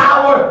with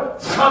power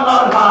from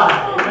on high.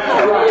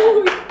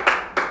 Amen.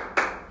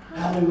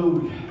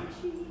 Hallelujah.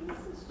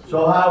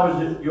 So how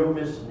is it you're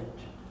missing it?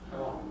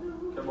 Come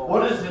on. Come on.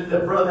 What is it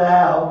that Brother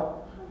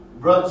Al,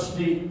 Brother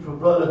Steve, or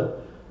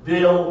Brother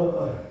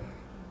Bill,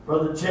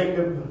 Brother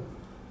Jacob,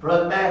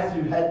 Brother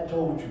Matthew hadn't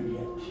told you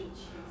yet?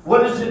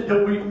 What is it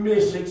that we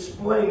miss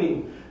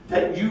explaining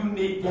that you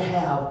need to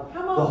have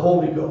the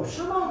Holy Ghost?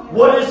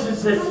 What is it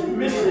that's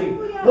missing?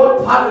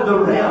 What part of the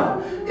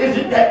realm? Is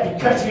it that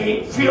because you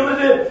ain't feeling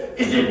it?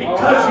 Is it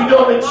because you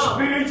don't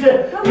experience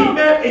it?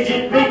 Amen. Is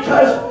it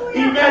because,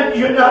 amen,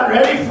 you're not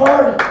ready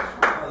for it?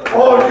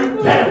 Or you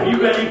better be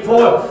ready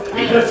for it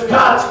because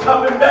God's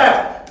coming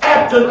back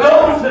after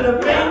those that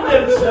have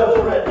made themselves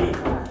ready.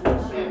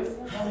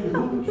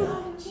 Hallelujah.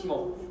 Come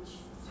on.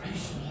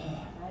 Praise the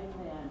Lord.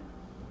 Amen.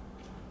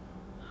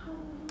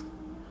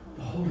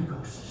 The Holy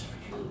Ghost is for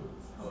you.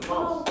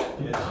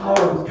 The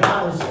power of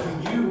God is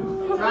for you.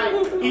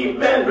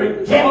 Amen.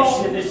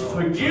 Redemption is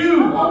for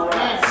you.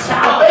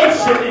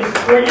 Salvation is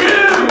for you.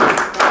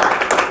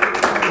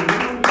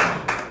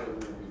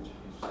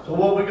 So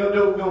what we're going to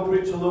do, we're going to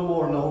preach a little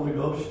more in the Holy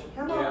Ghost.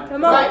 Come on.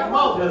 Come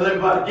on. Till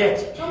everybody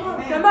gets it.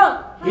 Come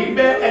on.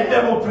 Amen. And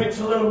then we'll preach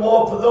a little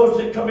more for those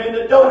that come in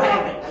that don't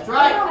have it. That's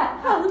right.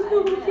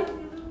 Hallelujah.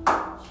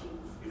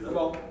 Come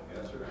on.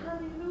 That's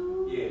right.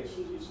 Yes.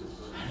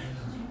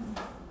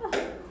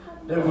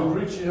 They were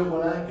preaching it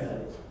when I got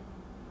it.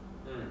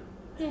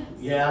 Yes.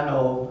 Yeah, I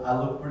know. I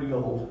look pretty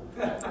old.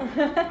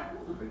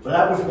 But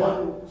I was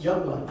one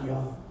young like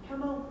y'all.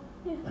 Come on.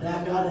 But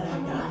I got it. I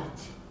got it.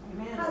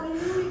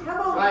 Hallelujah. Come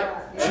on. Right.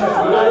 Church, when I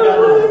got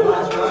it, I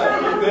got it.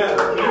 Amen.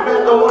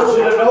 I want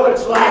you to know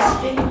it's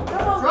lasting.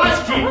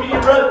 It's keeping you,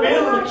 Brother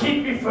Bill, and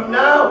keep you from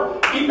now,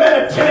 even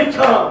until he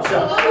comes.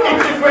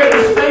 It's the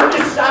greatest thing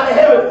this side of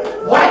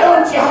heaven. Why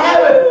don't you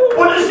have it?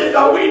 What is it?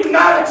 Are we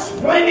not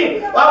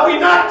explaining? Are we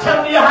not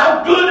telling you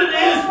how good it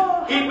is?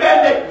 Amen.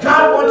 That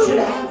God wants you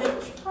to have it.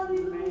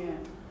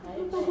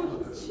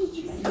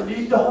 You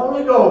need the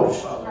Holy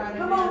Ghost.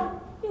 Come on.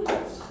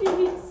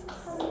 Jesus.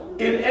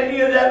 In any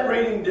of that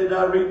reading did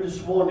I read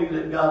this morning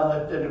that God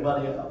left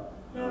anybody out?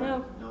 No.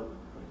 No.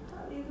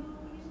 Hallelujah,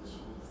 Jesus.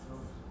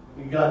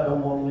 And God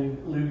don't want to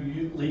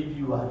leave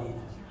you out either.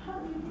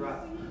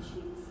 Hallelujah,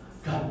 Jesus.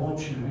 God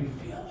wants you to be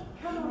filled.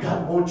 Come on.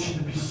 God wants you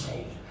to be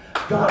saved.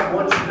 God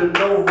wants you to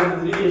know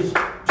what it is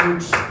to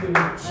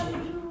experience it.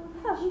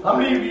 How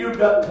many of you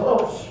got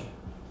close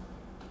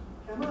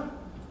Come on.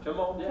 Come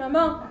on. Come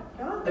on.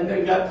 Come on. and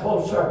then got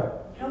closer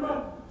Come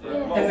on. Yeah, Yes.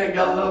 come and on. then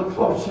got a little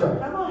closer?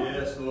 Come on.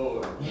 Yes,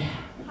 Lord. Yeah.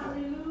 Hallelujah. Oh,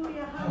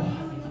 Hallelujah.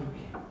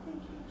 hallelujah.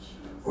 Thank you,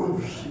 Jesus.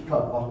 Ooh, see,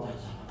 God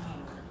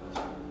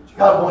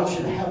wants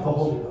you to have the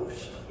Holy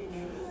Ghost.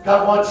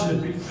 God wants you to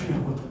be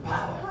filled with the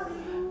power.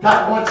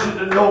 God wants you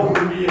to know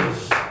who He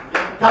is.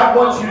 God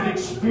wants you to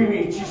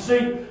experience. You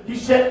see, He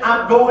said,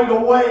 I'm going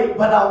away,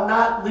 but I'll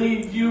not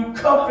leave you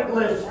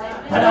comfortless.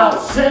 But I'll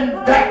send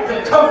back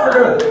the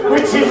Comforter,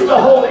 which is the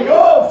Holy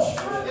Ghost.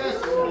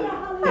 Yes.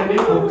 And it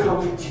will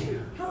comfort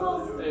you. Come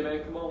on.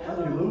 Amen. Come on.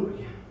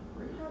 Hallelujah.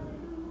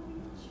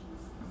 Hallelujah,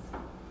 Jesus.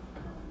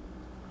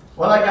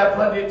 Well, I got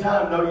plenty of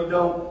time. No, you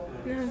don't.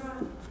 No.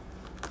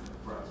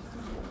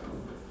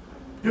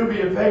 Do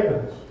me a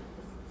favor.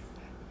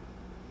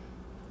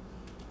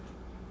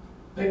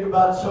 Think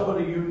about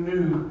somebody you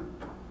knew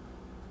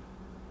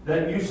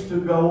that used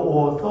to go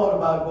or thought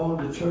about going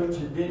to church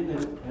and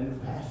didn't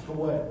and passed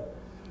away.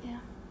 Yeah.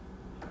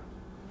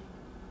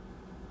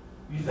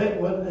 You think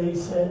what they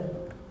said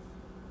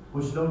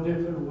was no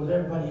different than what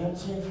everybody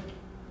else said?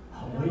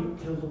 I'll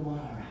wait till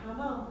tomorrow. Come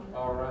on.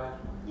 All right.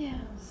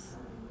 Yes.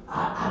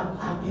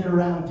 I'll get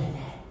around to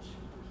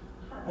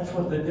that. That's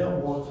what the devil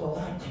wants to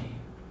lie to you.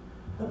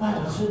 The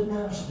Bible said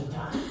now's the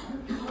time.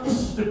 This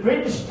is the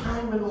greatest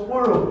time in the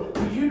world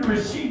for you to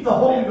receive the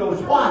Holy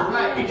Ghost.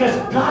 Why? Because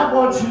God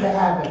wants you to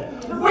have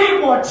it. We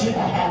want you to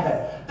have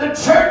it. The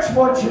church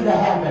wants you to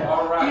have it.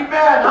 All right.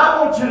 Amen.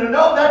 I want you to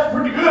know that's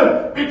pretty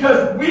good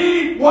because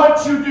we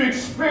want you to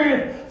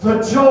experience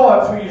the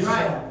joy for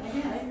yourself.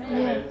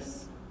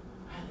 Yes.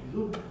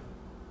 Hallelujah.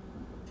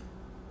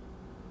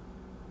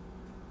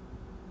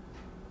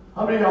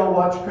 How many of y'all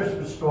watched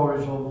Christmas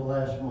stories over the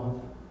last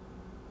month?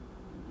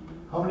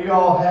 How many of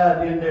y'all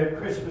had in their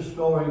Christmas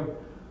story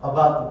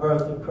about the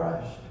birth of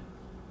Christ?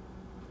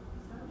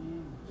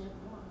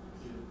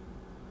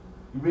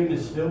 You mean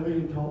it's still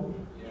being told?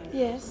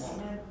 Yes.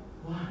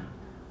 Why?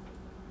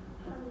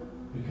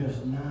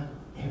 Because not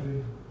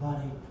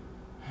everybody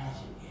has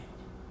it yet.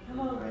 Come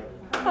on.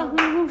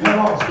 Hallelujah. Come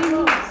on.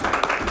 Jesus.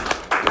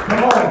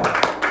 Come on.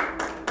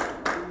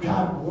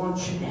 God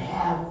wants you to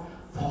have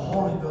the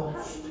Holy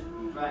Ghost.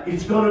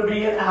 It's going to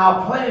be in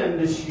our plan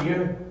this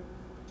year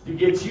to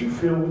get you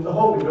filled with the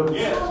Holy Ghost.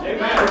 Yes,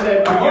 amen. And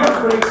then for you to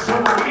bring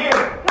somebody in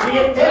to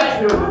get them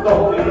filled with the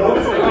Holy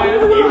Ghost.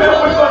 Even we're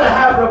going to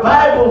have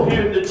revival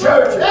here in the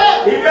church.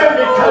 Even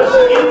because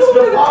it's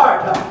the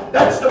part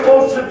that's the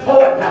most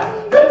important.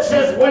 That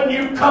says when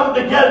you come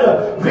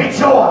together,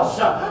 rejoice.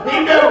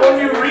 Even when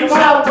you reach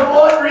out to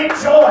Lord,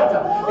 rejoice.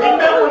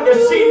 Even when you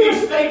see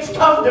these things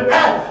come to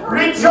pass,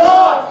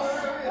 rejoice.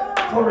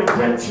 For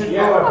redemption,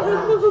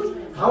 Lord.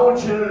 I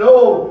want you to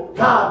know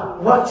God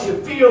wants you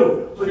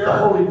filled with the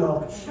Holy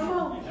Ghost. Come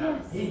on.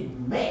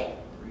 Amen.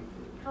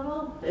 Come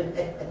on.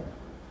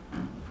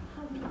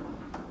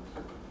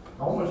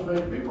 Almost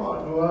makes me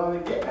want to go out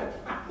again.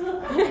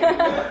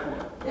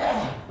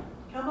 Yeah.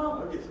 Come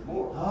on. I'll get some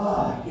more.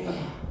 Oh, yeah.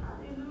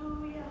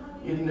 Hallelujah.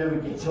 It never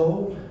gets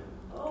old.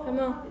 Come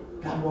on.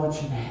 God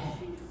wants you to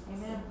have it.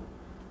 Amen.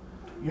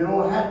 You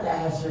don't have to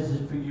ask, is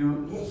it for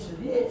you? Yes,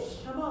 it is.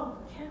 Come on.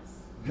 Yes.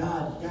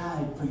 God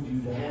died for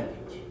you to have it.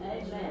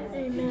 Amen. He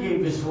Amen.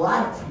 gave His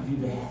life for you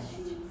to have it.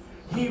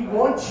 He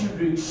wants you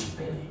to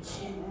experience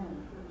it.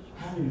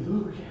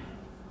 Hallelujah.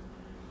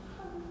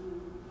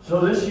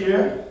 So this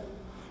year,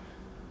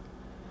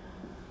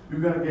 you're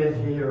going to get to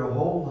hear a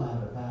whole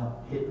lot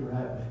about getting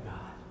right with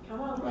God.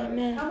 Come on.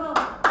 Amen. Come on.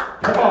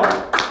 Come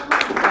on.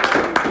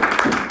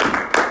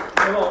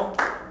 Come on.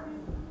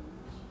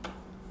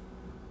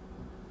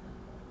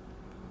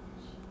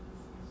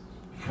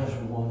 Because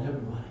we want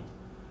everybody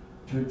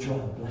to enjoy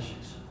the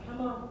blessings.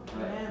 Come on.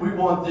 Amen. We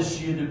want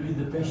this year to be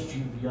the best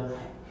year of your life.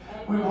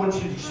 We want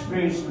you to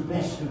experience the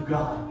best of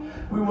God.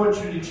 We want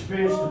you to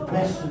experience the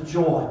best of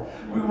joy.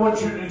 We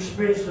want you to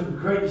experience the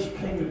greatest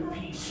kind of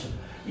peace.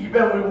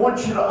 Amen. We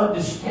want you to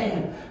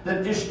understand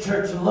that this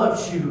church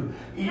loves you.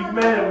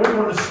 Amen. And we're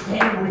going to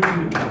stand with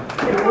you.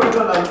 And we're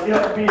going to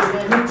be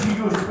as good to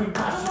you as we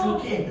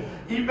possibly can.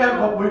 Amen.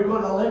 But we're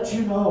going to let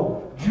you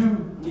know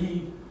you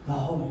need the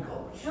Holy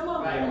Ghost. Come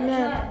on.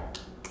 Amen.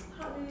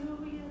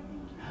 Hallelujah.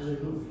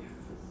 Hallelujah.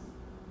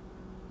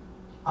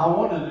 I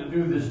wanted to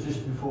do this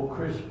just before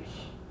Christmas.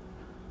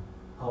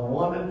 I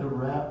wanted to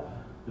wrap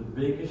the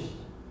biggest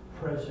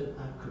present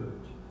I could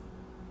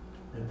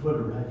and put it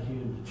right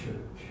here in the church.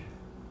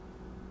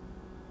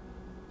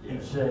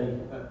 And say,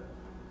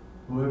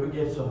 whoever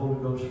gets the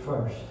Holy Ghost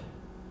first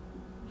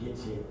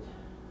gets it.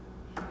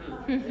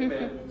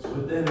 Amen.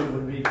 But then it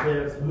would be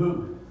fair to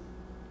who?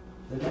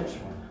 The next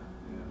one.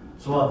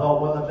 So I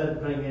thought, well, I better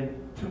bring in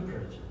two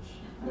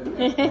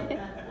presents.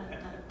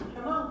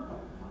 Come on.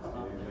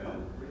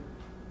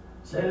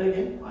 Say it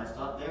again. I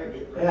stopped there.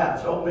 Get Yeah,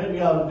 so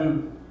maybe I'll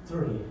do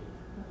 3.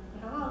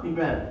 Come on.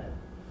 Amen.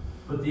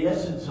 But the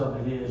essence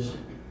of it is,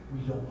 we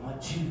don't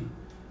want you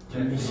to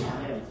miss out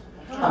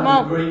Come on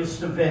on. the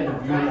greatest event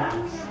of your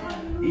life.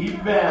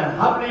 Amen.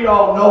 How many of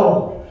y'all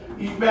know?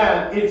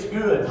 Amen. It's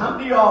good. How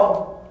many of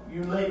y'all,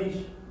 you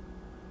ladies,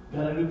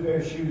 got a new pair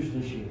of shoes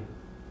this year?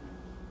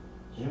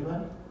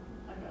 Anybody?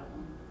 I got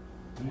one.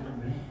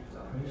 Amen.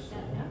 Praise the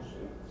Yeah, Lord. that's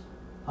it.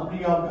 How many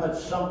of y'all got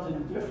something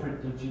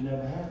different that you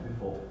never had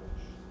before?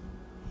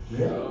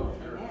 Really? Oh,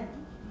 sure. Amen.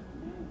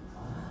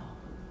 Wow.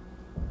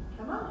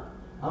 Come on.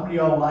 How many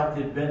of y'all liked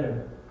it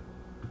better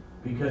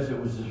because it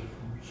was a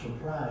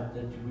surprise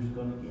that you was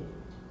going to get it?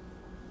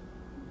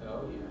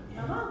 Oh,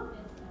 yeah. Come on.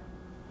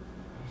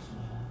 Praise the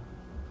Lord.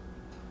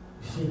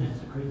 You see, that's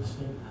the greatest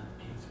thing about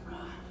the kids of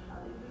God.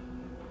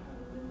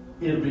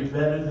 It'll be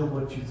better than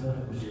what you thought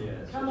it was.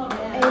 Yes. Come on.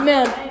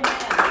 Amen. Amen.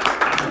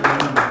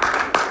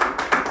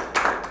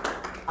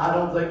 I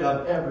don't think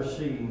I've ever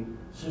seen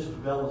Sister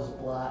Bella's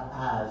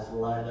eyes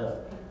light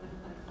up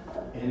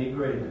any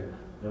greater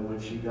than when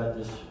she got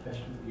this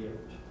special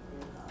gift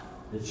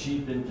that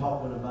she's been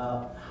talking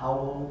about. How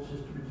long,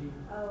 Sister Regina?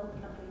 Oh,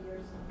 a couple of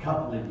years.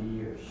 Couple of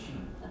years.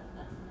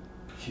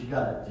 She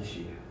got it this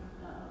year.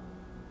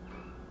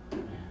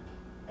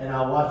 And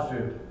I watched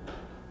her,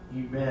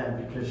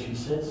 amen, because she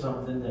said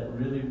something that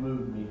really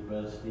moved me,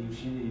 Brother Steve.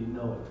 She didn't even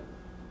know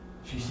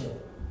it. She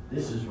said,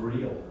 "This is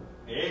real."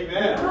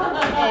 Amen.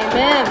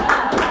 Amen.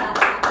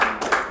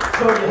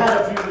 So you had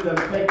a few of them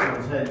fake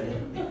ones, hadn't you?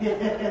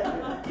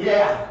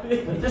 Yeah,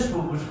 but this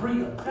one was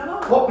real. Come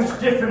on. What was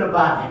different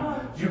about it?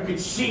 You could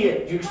see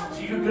it. You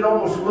could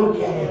almost look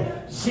at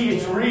it. See,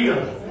 it's real.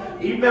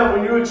 Even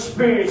when you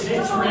experience it,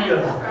 it's real.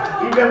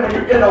 Even when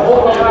you get a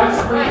hold of it,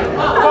 it's real.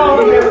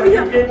 Even when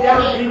you get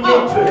down and you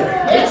get to it,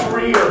 it's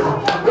real.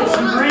 It's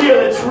real.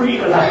 It's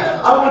real.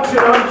 I want you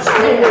to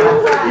understand.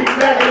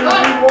 Even it'll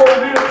be more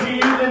real to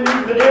you than you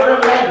could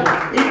ever imagine.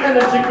 Even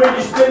as the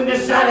greatest thing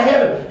this side of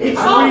heaven,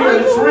 it's real.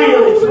 It's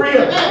real. It's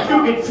real. You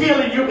can feel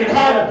it. You can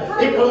have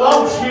it. It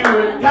belongs to you.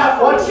 And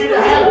God wants you to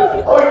have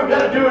it. All you've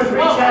got to do is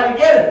reach out and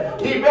get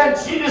it. Amen.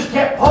 She just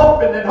kept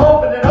hoping and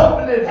hoping and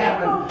hoping it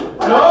happened.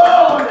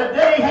 No, when the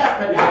day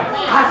happened,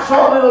 I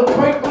saw a little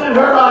twinkle in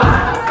her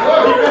eye.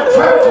 In the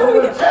church, I'm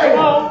going to tell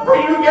you,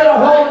 when you get a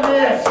hold of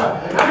this,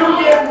 you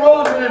get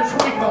rose in a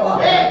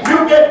twinkle. You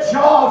get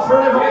joy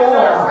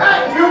forevermore.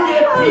 You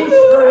get peace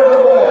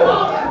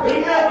forevermore.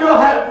 Amen. You'll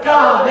have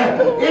God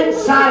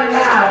inside and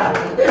out.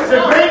 It's the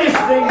greatest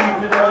thing you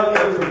could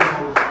ever get.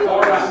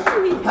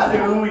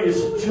 Hallelujah. It's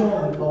the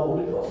joy of the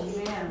Holy Ghost.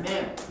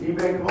 Amen.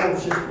 Amen. Come on,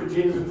 Sister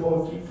Virginia,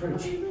 before I keep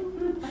preaching.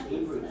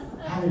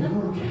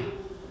 Hallelujah.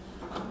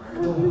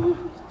 Oh.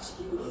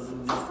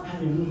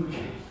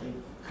 Hallelujah.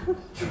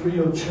 It's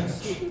real,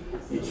 church.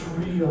 It's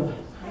real.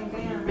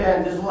 Amen.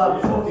 Man, there's a lot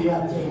of phony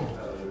out there.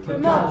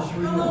 But God is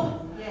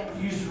real. Yes.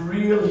 He's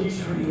real.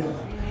 He's real.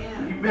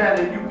 Amen. Amen.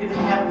 And you can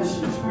have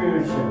this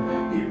experience.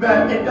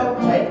 Amen. It don't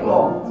take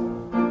long.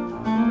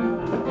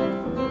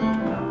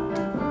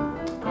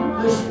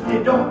 Listen,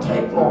 it don't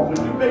take long.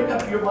 When you make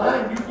up your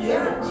mind, you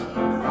get it.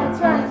 That's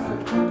right.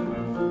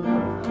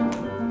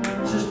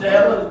 Sister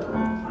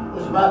Ellen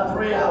was about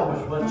 3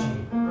 hours, wasn't she?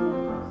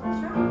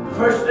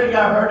 First thing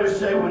I heard her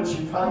say when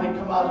she finally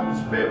come out of the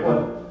spirit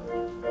was,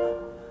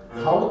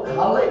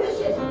 how late is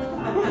it?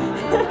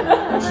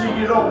 See,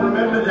 you don't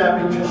remember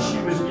that because she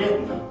was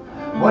getting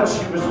what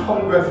she was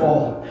hungry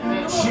for.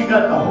 She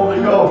got the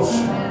Holy Ghost.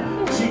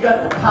 She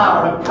got the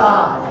power of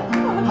God.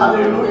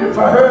 Hallelujah.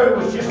 For her, it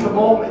was just a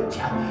moment.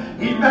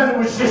 Amen. It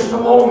was just a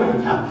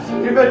moment.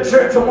 Amen.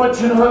 Church, I want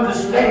you to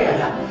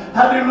understand.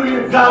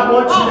 Hallelujah. God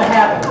wants you to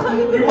have it.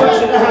 He wants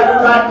you to have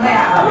it right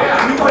now.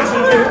 He wants you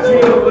to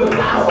be filled with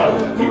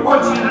power. He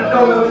wants you to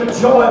know what the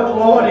joy of the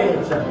Lord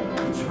is.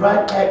 It's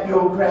right at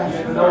your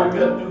grasp. And all you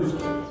got to do is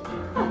get it.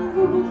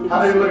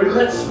 Hallelujah.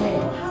 Let's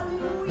stand.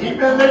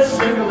 Amen. Let's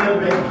sing a little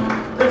bit.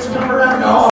 Let's come around the altar.